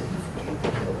 they said he forgave the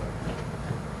killer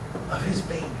of his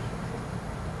baby.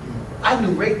 I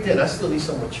knew right then I still need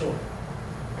someone children.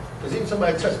 Because even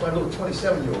somebody touched my little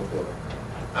 27-year-old daughter,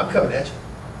 I'm coming at you.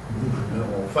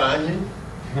 I'm going to find you,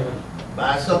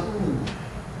 buy something,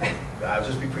 I'll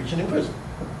just be preaching in prison.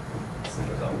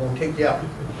 Because I'm going to take you out.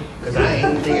 Because I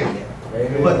ain't there yet.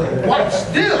 But watch,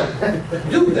 still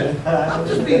do that. I'm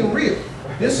just being real.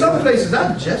 There's some places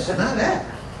I'm just not at.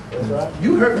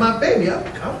 You hurt my baby, I'm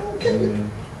going to kill you.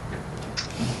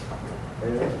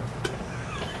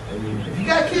 If you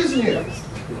got kids in here,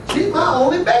 she's my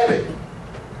only baby.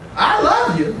 I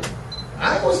love you.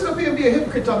 I ain't going to sit up here and be a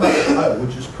hypocrite talking about, I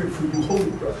would just pray for you,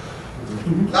 holy brother.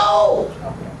 No!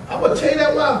 I'm going to tell you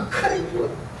that while I'm cutting you.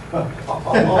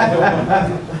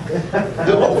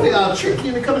 Hopefully I'll trick you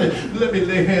into coming in. Let me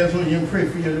lay hands on you and pray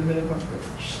for you in a minute.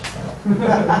 Yeah.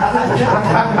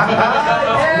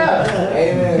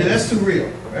 Amen. Yeah, that's too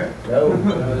real, right? No,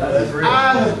 that's real.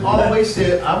 I have always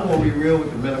said I'm going to be real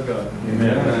with the men of God.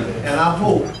 Amen. And I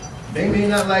hope They may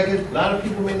not like it. A lot of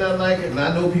people may not like it. And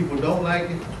I know people don't like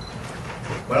it.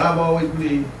 But I've always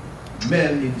believed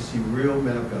men need to see real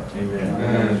men of God.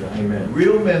 Amen. Amen.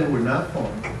 Real men who are not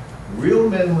phony. Real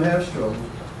men who have struggles.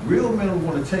 Real men who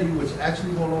want to tell you what's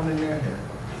actually going on in their head.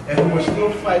 And who are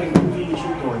still fighting to do what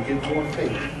you're doing. Get more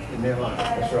faith in their life.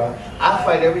 That's right. I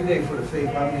fight every day for the faith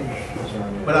I'm in. That's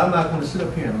right. But I'm not going to sit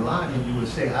up here and lie to you and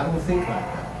say, I don't think like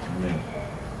that. Amen.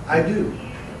 I do.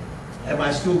 Am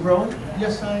I still growing?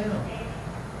 Yes, I am.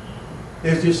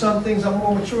 Is there some things I'm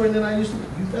more mature than I used to be?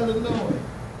 You better know it.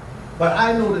 But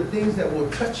I know the things that will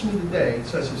touch me today,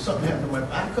 such as something happened to my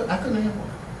I couldn't handle it.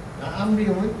 I'm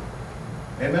being real.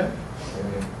 Amen?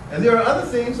 Amen? And there are other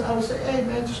things I would say, hey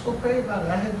man, just go pray about it.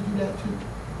 I had to do that too.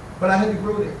 But I had to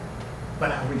grow there.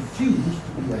 But I refuse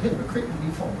to be a hypocrite and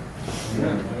be phony.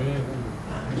 Amen.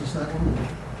 I'm just not going to do it.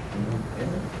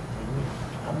 Amen?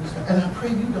 And I pray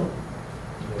you don't.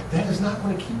 That is not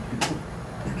going to keep you.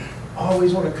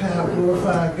 Always on the cloud,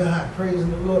 glorify God,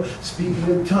 praising the Lord, speaking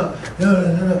in tongues.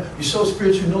 No. You're so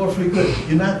spiritual, you know it pretty good.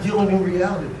 You're not dealing in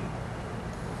reality.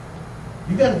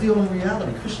 You got to deal in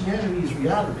reality. Christianity is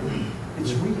reality.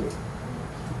 It's real.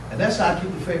 And that's how I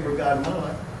keep the favor of God in my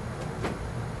life.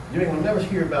 You ain't gonna never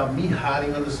hear about me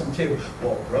hiding under some table.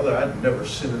 Well, brother, I'd never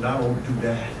sin and I don't do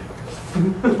that.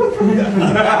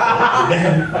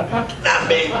 Not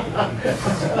me.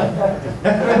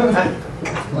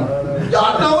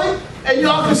 Y'all know it, and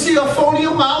y'all can see a phony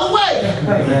a mile away.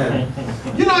 Amen.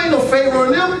 You know ain't no favor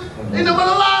on him. Ain't no but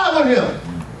a lie on him.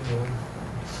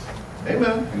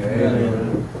 Amen.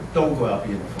 Amen. Don't go out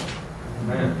being a phony.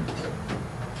 Amen.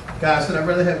 God said, I'd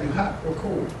rather have you hot or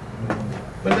cold,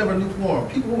 but never lukewarm.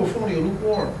 People who are phony are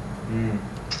lukewarm.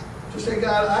 Just say,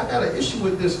 God, I got an issue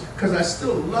with this because I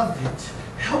still love it.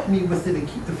 Help me with it and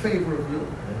keep the favor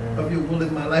of your will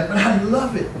in my life. But I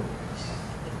love it.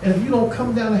 And if you don't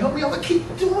come down and help me, I'm going to keep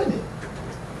doing it.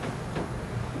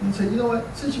 And say, you know what?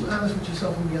 Since you're honest with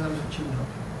yourself, I'm going to be honest with you and help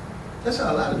you. That's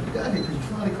how a lot of you got here, because you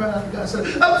finally cried out to God and said,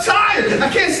 I'm tired. I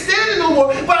can't stand it no more,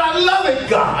 but I love it,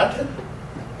 God.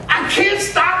 I can't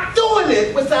stop doing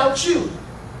it without you.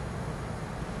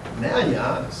 Now you're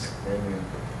honest. Amen.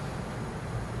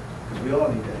 Because we all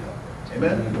need that help.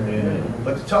 Amen? Amen?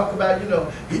 But to talk about,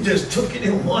 he just took it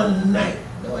in one night.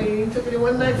 No, he ain't took it in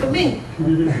one night for me.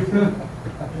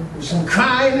 Some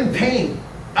crying and pain.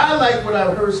 I like what I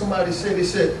heard somebody say. They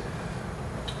said,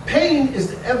 pain is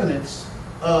the evidence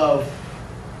of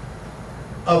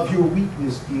your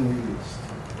weakness being released.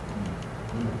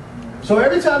 So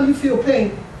every time you feel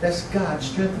pain, that's God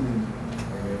strengthening you.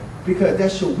 Because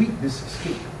that's your weakness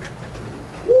escaping.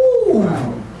 Ooh!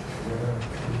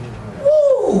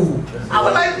 Ooh! I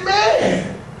was like,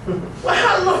 man, well,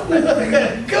 how long am I going to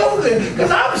go there?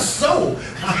 Because I'm so.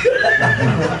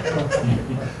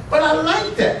 But I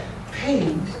like that.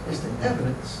 Pain is the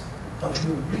evidence of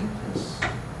your weakness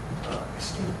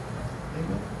escaping.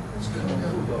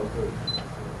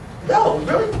 No,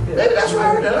 really? Maybe that's where I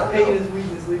heard that. I don't know. Pain is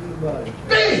weakness leaving the body.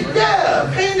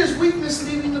 Pain is weakness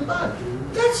leaving the body.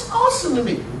 That's awesome to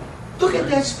me. Look at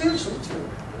that spiritually too.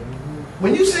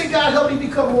 When you say, God, help me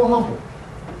become more humble,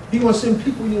 He going to send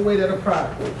people in your way that are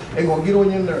prideful and going to get on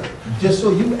your nerve. Just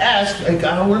so you ask, hey,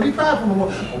 God, I don't want to be prideful no more.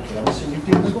 Okay, I'm going to send you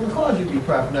things that's going to cause you to be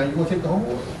prideful. Now you're going to take the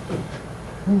humble one.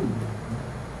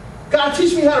 God,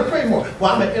 teach me how to pray more.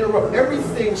 Well, I'm going to interrupt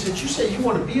everything. Since you say you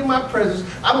want to be in my presence,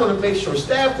 I'm going to make sure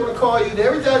staff going to call you.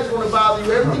 Everything's going to bother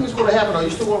you. Everything is going to happen. Are you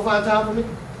still going to find time for me?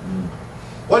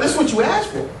 Well, this is what you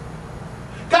asked for.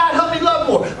 God, help me love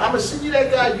more. I'm going to send you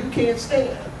that guy you can't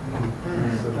stand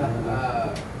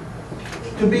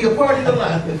to be a part of your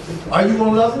life. Are you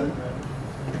going to love him?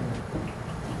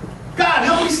 God,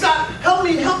 help me stop. Help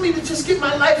me to just get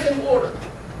my life in order.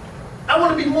 I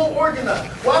want to be more organized.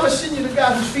 Well, I'm going to send you the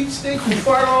guy whose feet stink, who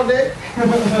fart all day.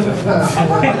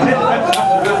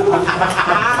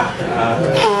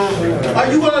 Are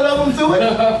you going to love him through it?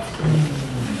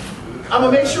 I'm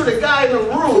going to make sure the guy in the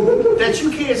room that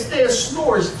you can't stand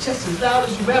snores just as loud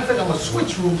as you. Matter of fact, I'm going to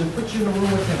switch rooms and put you in the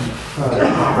room with him.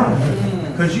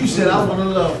 Because you said I want to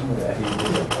love more.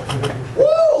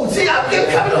 Woo! See, I'm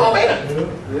getting coming home, man.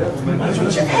 That's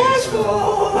what you asked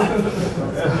for.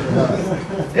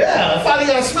 Yeah, I finally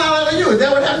got a smile out of you. Is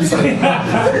that what happened to you?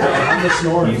 I'm the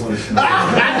snoring one. I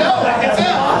know, I can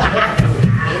tell.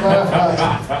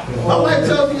 My wife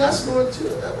tells me I snore too.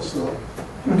 I was snoring.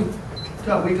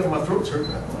 God, wake up, my throat's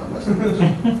hurting.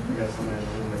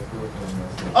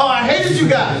 Oh, I hated you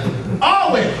guys.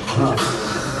 Always.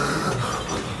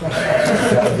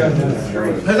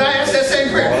 Because I asked that same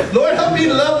prayer. Lord, help me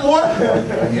to love more.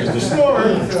 Here's the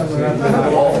snorer.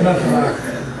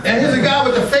 And here's a guy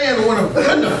with the fan who want to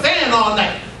run the fan all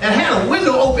night. and had a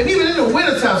window open, even in the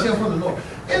wintertime, see, I'm from the north.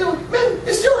 And man,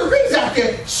 it's 0 degrees out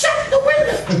there. Shut the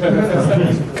window.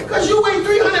 Because you weigh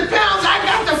 300 pounds, I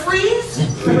got the freeze.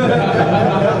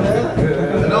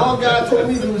 And all God told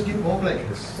me to do was get more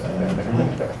blankets.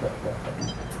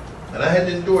 And I had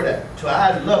to endure that. So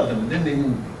I loved them, and then they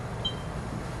moved me.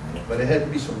 But it had to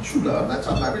be some true love. I'm not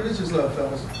talking about religious love,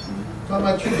 fellas. I'm talking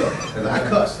about true love. And I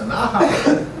cussed, and I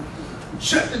hollered.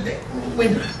 Shut the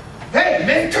window. Hey,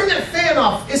 man, turn that fan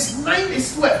off. It's night.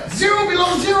 It's what? 0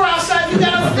 below 0 outside. You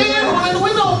got a fan on and the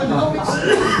window open. It don't make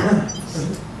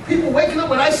sense. People waking up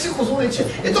with icicles on their chin.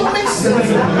 It don't make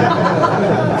sense.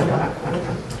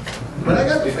 But I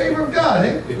got the favor of God,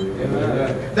 eh?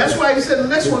 That's why he said the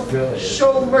next one,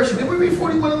 show mercy. Did we read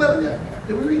 41:11 yet?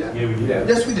 Did we read that? Yeah, we did.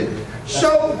 Yes, we did.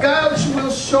 Show God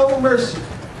will show mercy.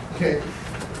 Okay,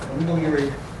 we're going to get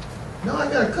ready. No, I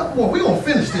got a couple more. We're going to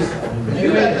finish this. You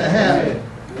got to have it.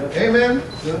 Amen.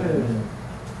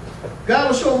 God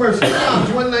will show mercy.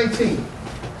 Psalms 119.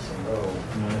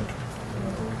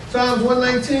 Psalms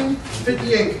 119,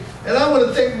 58. And I want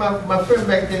to thank my friend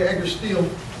back there, Edgar Steele.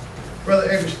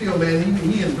 Brother Edgar Steele, man,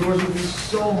 he endures with me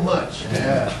so much.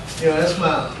 Yeah. You know, that's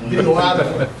my big old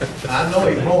idol. I know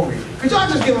he's hungry. Could y'all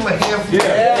just give him a hand for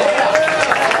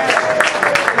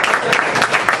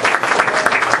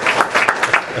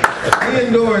He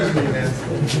endures me, man.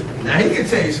 Now he can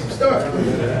tell you some stories.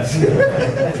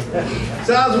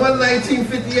 Psalms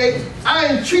 119:58.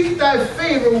 I entreat thy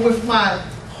favor with my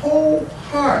whole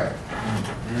heart.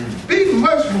 Be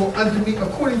merciful unto me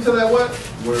according to thy what?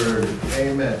 Word.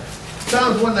 Amen.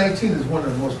 Psalms 119 is one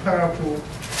of the most powerful.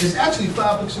 It's actually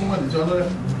 5 books in one. Did y'all know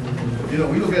that? You know,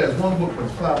 we look at it as one book, but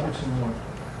it's 5 books in one.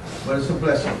 But it's a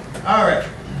blessing. All right.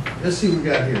 Let's see what we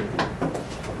got here.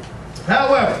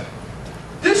 However,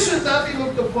 this should not be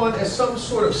looked upon as some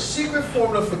sort of secret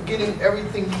formula for getting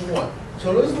everything you want.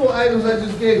 So those little items I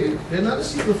just gave you, they're not a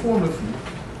secret formula for you.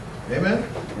 Amen?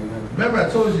 Remember, I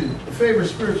told you, the favor is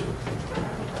spiritual.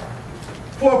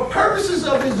 For purposes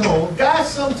of his own, God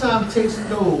sometimes takes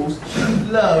those he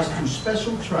loves through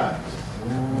special trials.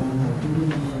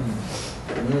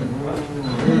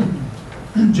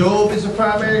 Job is a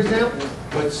primary example,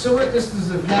 but similar instances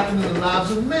have happened in the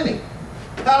lives of many.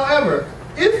 However,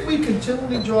 if we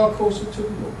continually draw closer to the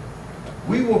Lord,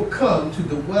 we will come to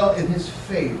dwell in his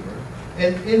favor,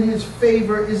 and in his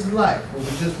favor is life, what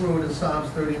we just wrote in Psalms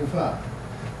 30:5.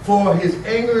 For his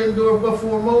anger endureth but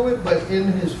for a moment, but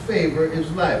in his favor is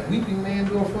life. Weeping may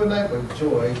endure for a night, but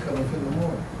joy cometh in the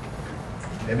morning.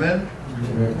 Amen?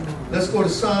 Amen. Let's go to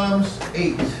Psalms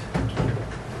 8.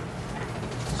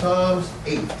 Psalms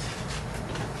 8.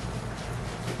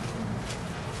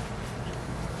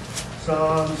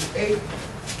 Psalms 8.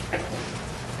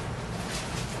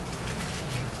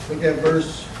 Look at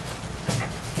verse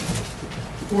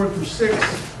 4 through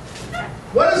 6.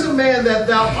 What is a man that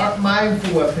thou art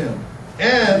mindful of him,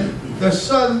 and the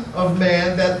son of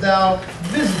man that thou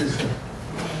visitest him?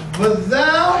 But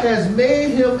thou hast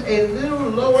made him a little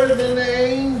lower than the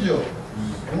angels,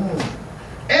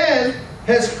 and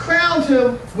hast crowned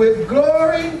him with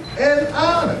glory and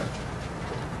honor.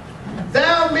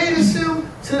 Thou madest him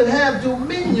to have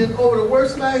dominion over the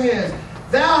works of thy hands.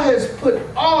 Thou hast put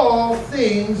all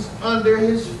things under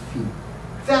his feet.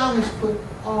 Thou hast put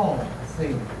all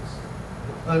things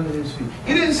under his feet.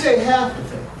 He didn't say half the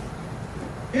thing.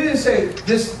 He didn't say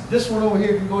this one over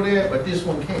here can go there, but this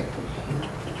one can't.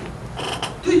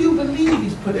 Do you believe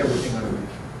he's put everything under his feet?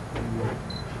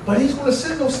 But he's going to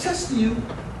send those tests to you.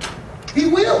 He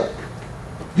will.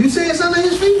 You say it's under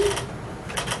his feet?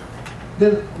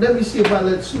 Then let me see if I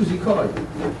let Susie call you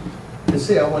and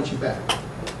say I want you back.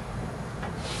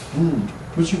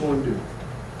 What you going to do?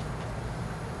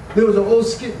 There was an old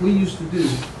skit we used to do,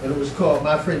 and it was called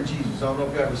My Friend Jesus. I don't know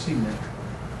if you ever seen that.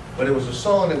 But it was a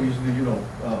song that we used to do,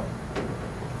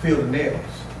 Feel the Nails.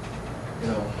 I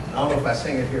don't know if I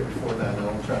sang it here before now. No,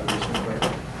 I'm trying to listen to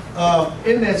it.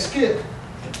 In that skit,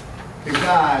 the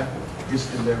guy gets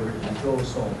delivered, he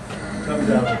goes home, comes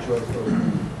out with joy throat.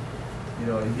 He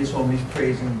gets home, he's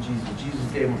praising Jesus.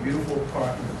 Jesus gave him a beautiful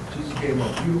apartment. Jesus gave him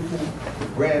a beautiful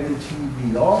brand new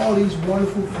TV. All these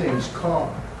wonderful things, car.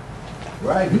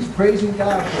 Right? He's praising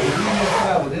God for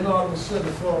it. But then all of a sudden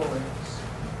the phone rings.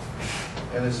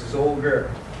 And it's his old girl.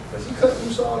 Because he cut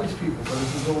loose all these people, but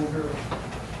it's his old girl.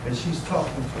 And she's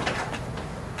talking to him.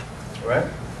 Right?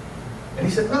 And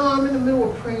he said, no, I'm in the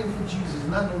middle of praying for Jesus,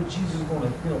 and I know Jesus is going to,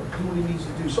 do what he needs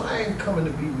to do. So I ain't coming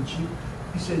to be with you.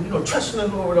 He said, trust in the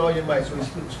Lord with all your might. So he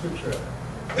split the scripture out.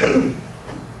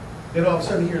 Then all of a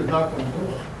sudden he hears a knock on the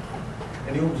door.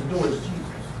 And he opens the door, it's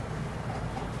Jesus.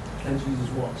 And Jesus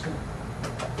walks in.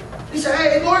 He said,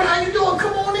 hey, Lord, how you doing?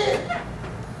 Come on in.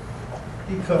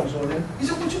 He comes on in. He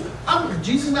said, "What you?"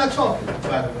 Jesus not talking,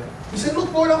 by the way. He said,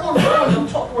 "Look, Lord, I'm on the phone. I'm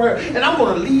talking to her, and I'm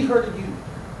going to lead her to you."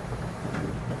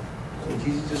 So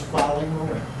Jesus just following him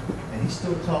around, and he's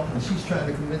still talking, and she's trying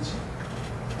to convince him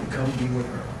to come be with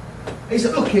her. And he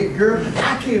said, "Look here, girl,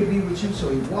 I can't be with you." So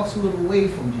he walks a little away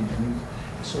from Jesus. And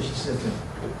so she says to him,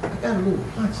 "I got a little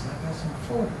punch, and I got some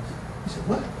photos." He said,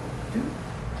 "What? Dude?"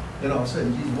 Then all of a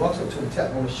sudden, Jesus walks up to him,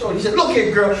 tapped him on the shoulder. He said, "Look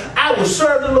here, girl, I will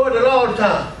serve the Lord at all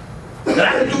times. That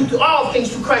I can do all things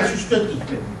through Christ who strengthens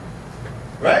me."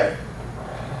 Right?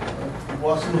 He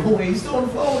walks in the hallway. He's still on the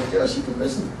phone with the girl. She can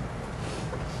listen.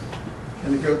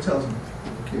 And the girl tells him,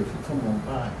 "Okay, if you come on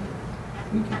by here,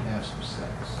 we can have some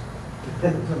sex." He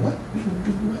said, "What? We can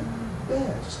do what?"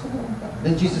 "Yeah, just come on by."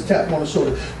 Then Jesus tapped him on the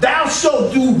shoulder. "Thou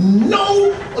shalt do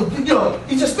no,"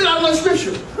 he just spit out another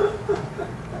scripture.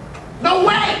 "No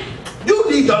way. You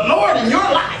need the Lord in your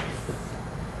life."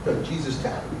 But Jesus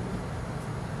tapped him.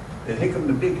 Then here come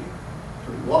the biggie.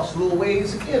 So he walks a little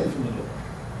ways again from the Lord.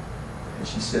 And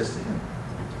she says to him,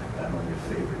 "I got on your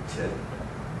favorite teddy."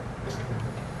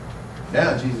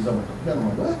 Now Jesus, I'm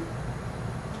like, "What?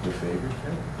 Your favorite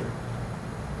teddy?"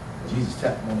 Jesus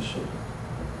tapped him on the shoulder.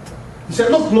 He said,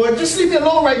 "Look, Lord, just leave me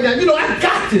alone right now. I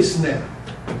got this now."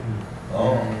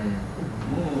 "Oh.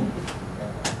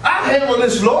 I'll handle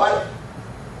this, Lord."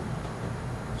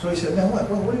 So he said, "Now what?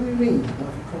 Well, what do you mean? Well,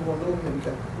 if you come on over here, we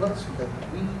got the blunts, we got the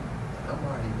weed. I'm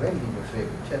already ready in your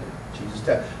favorite teddy." Jesus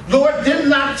said, "Lord,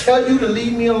 didn't I tell you to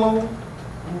leave me alone?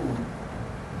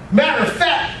 Matter of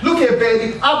fact, look here,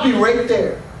 baby, I'll be right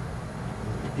there."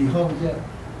 He hung down,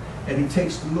 and he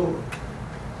takes the Lord.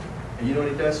 And you know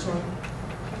what he does to him?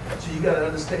 So you got to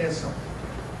understand something.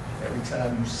 Every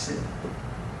time you sin,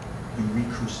 you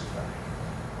re-crucify.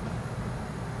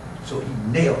 So he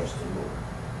nails the Lord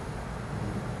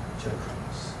to the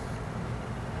cross.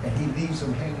 And he leaves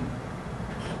him hanging.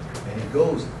 And he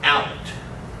goes out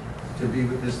to be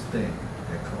with this thing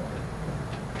they call it.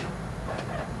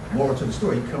 Moral to the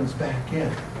story, he comes back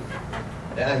in.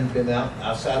 Now he's been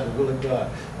outside the will of God,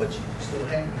 but he's still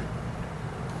hanging.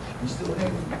 He's still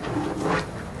hanging.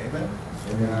 Amen?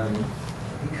 Amen.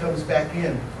 He comes back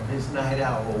in from his night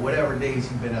out, or whatever days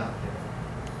he's been out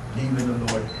there, leaving the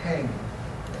Lord hanging.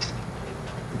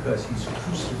 Because he's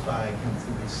crucifying him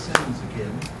through his sins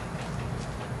again.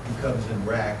 He comes in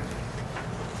ragged,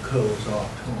 clothes all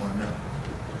torn up.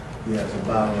 He has a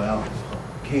bottle of alcohol,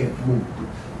 can't move,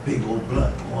 big old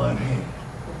blunt in one hand.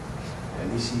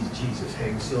 And he sees Jesus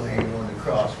still hanging on the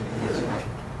cross when he gets home.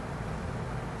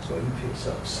 So he picks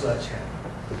up a sledgehammer.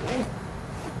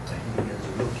 And he begins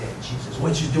to look at Jesus.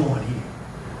 "What you doing here?"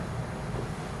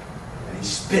 And he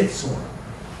spits on him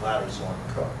while he's on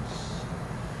the cross.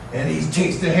 And he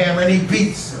takes the hammer and he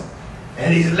beats him.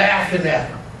 And he's laughing at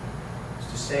him.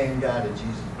 It's the same guy that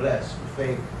Jesus blessed with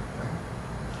favor.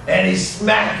 And he's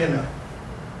smacking him.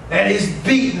 And he's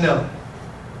beating him.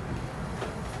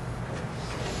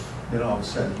 Then all of a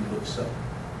sudden he looks up.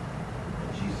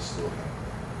 And Jesus still hanging.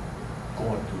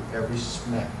 Going through every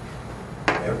smack,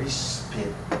 every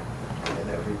spit, and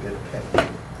every bit of pain.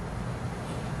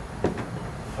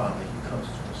 Finally he comes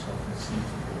to himself and sees the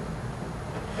Lord.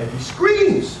 And he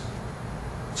screams,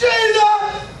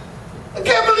 "Jesus! I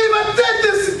can't believe I did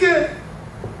this again!"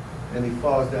 And he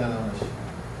falls down on his feet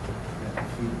at the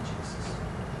feet of Jesus.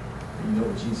 And you know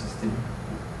what Jesus did?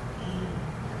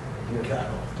 He got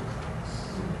off the cross,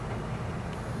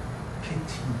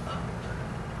 picked him up,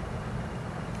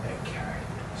 and carried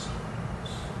him in his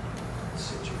arms. And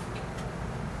said, "You forgive me."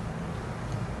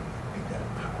 Ain't that a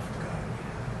powerful God?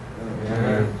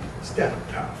 Amen. Is that a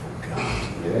powerful God?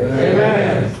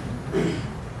 Amen.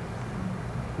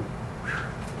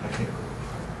 I can't go.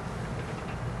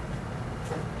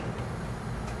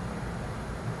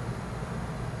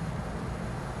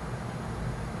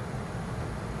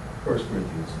 First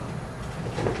Corinthians 9.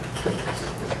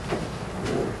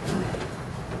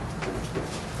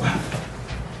 Wow.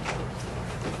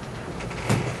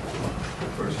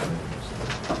 First Corinthians 9.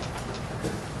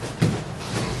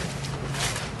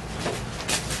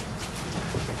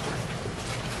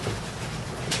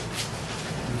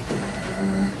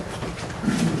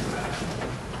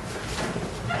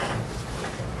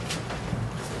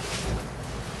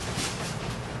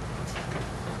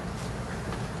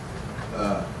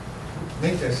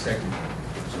 Make that second.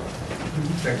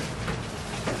 Second.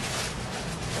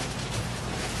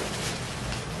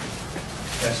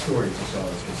 That story just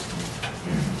always gets to me.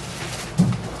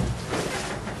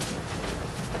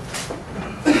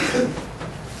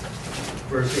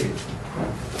 Verse 8.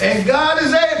 And God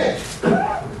is able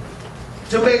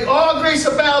to make all grace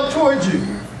abound towards you,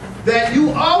 that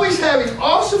you always having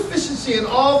all sufficiency in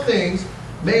all things,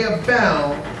 may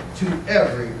abound to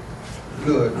every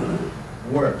good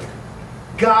work.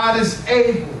 God is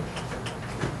able.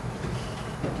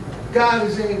 God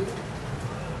is able.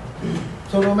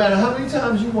 So no matter how many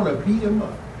times you want to beat him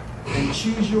up and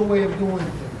choose your way of doing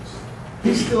things,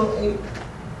 he's still able.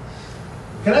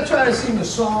 Can I try to sing a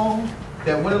song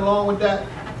that went along with that?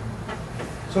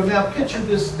 So now picture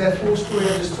this, that whole story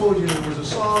I just told you. There was a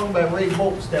song by Ray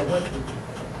Boltz that went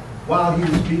while he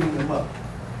was beating him up.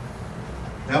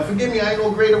 Now forgive me, I ain't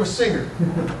no great of a singer.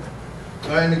 All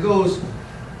right, and it goes,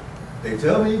 they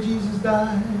tell me Jesus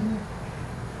died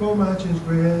for my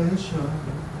transgression,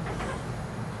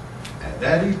 and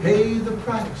that he paid the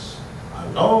price a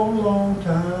long, long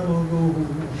time ago,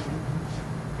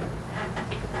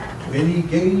 when he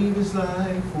gave his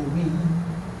life for me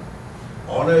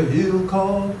on a hill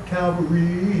called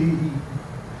Calvary.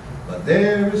 But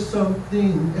there is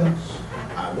something else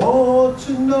I want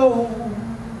to know.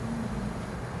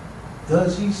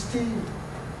 Does he still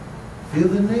feel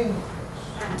the nails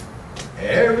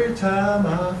every time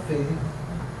I fail?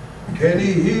 Can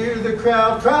he hear the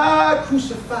crowd cry,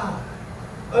 crucify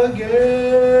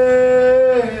again?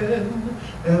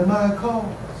 Am I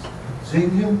causing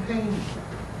him pain?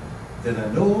 Then I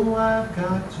know I've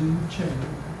got to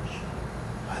change.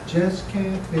 I just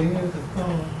can't bear the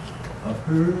thought of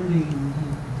hurting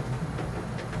him.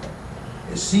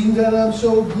 It seems that I'm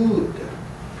so good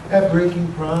at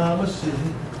breaking promises,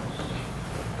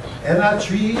 and I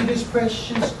treat his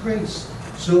precious grace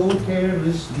so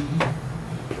carelessly.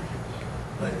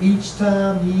 But each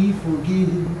time he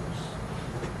forgives,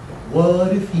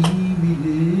 what if he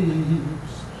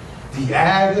relives the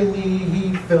agony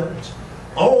he felt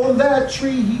on that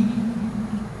tree?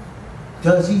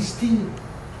 Does he still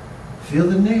feel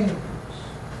the nails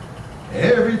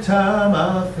every time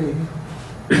I fail?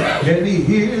 Can he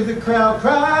hear the crowd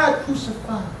cry,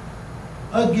 crucify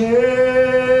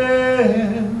again?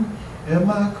 Am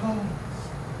I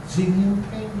causing him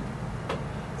pain?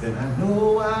 Then I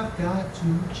know I've got to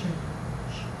change.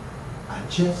 I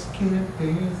just can't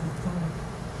bear the thought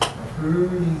of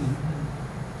hurting him.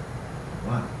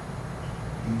 Why?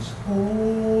 He's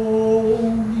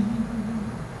holy,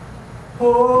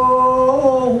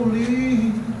 holy,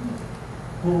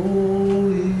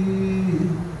 holy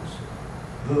is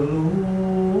the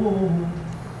Lord.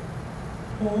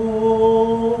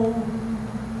 Holy,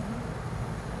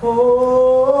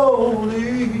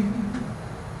 holy,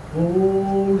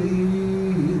 holy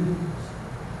is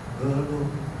the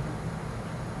Lord.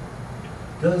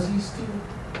 Does he still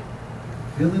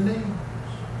feel the nails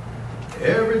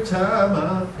every time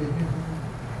I fail?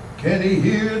 Can he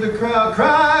hear the crowd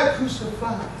cry,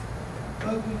 crucify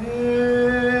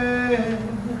again?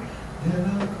 Then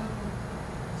I'll come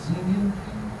singing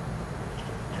pain,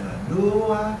 and I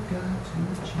know I've got to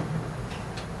change.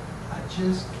 I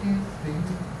just can't bear the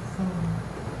thought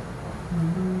of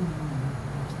hurting.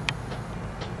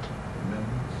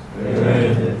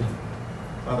 Amen.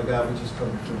 Father God, we just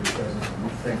come before your presence and we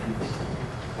thank you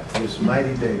for this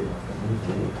mighty day,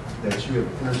 that you have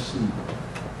interceded,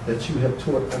 that you have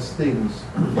taught us things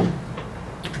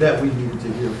that we needed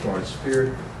to hear for our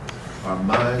spirit, our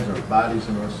minds, our bodies,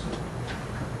 and our soul.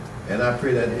 And I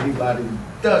pray that anybody who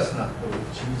does not know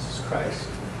Jesus Christ,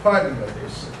 pardon of their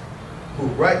sin, who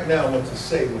right now want to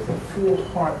say with a full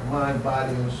heart, mind,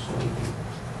 body, and soul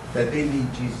that they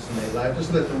need Jesus in their life,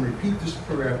 just let them repeat this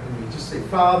prayer after me. Just say,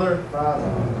 Father,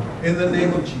 in the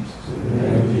name of Jesus,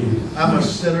 I'm a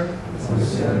sinner.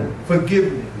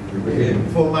 Forgive me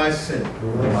for my sin.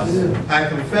 I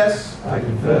confess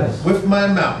with my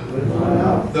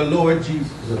mouth the Lord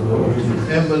Jesus,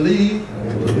 and believe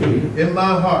in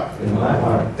my heart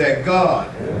that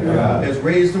God has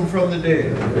raised him from the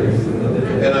dead,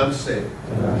 and I'm saved.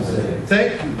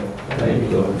 Thank you,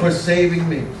 Lord, for saving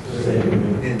me.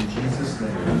 In Jesus'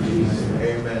 name.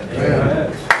 Amen.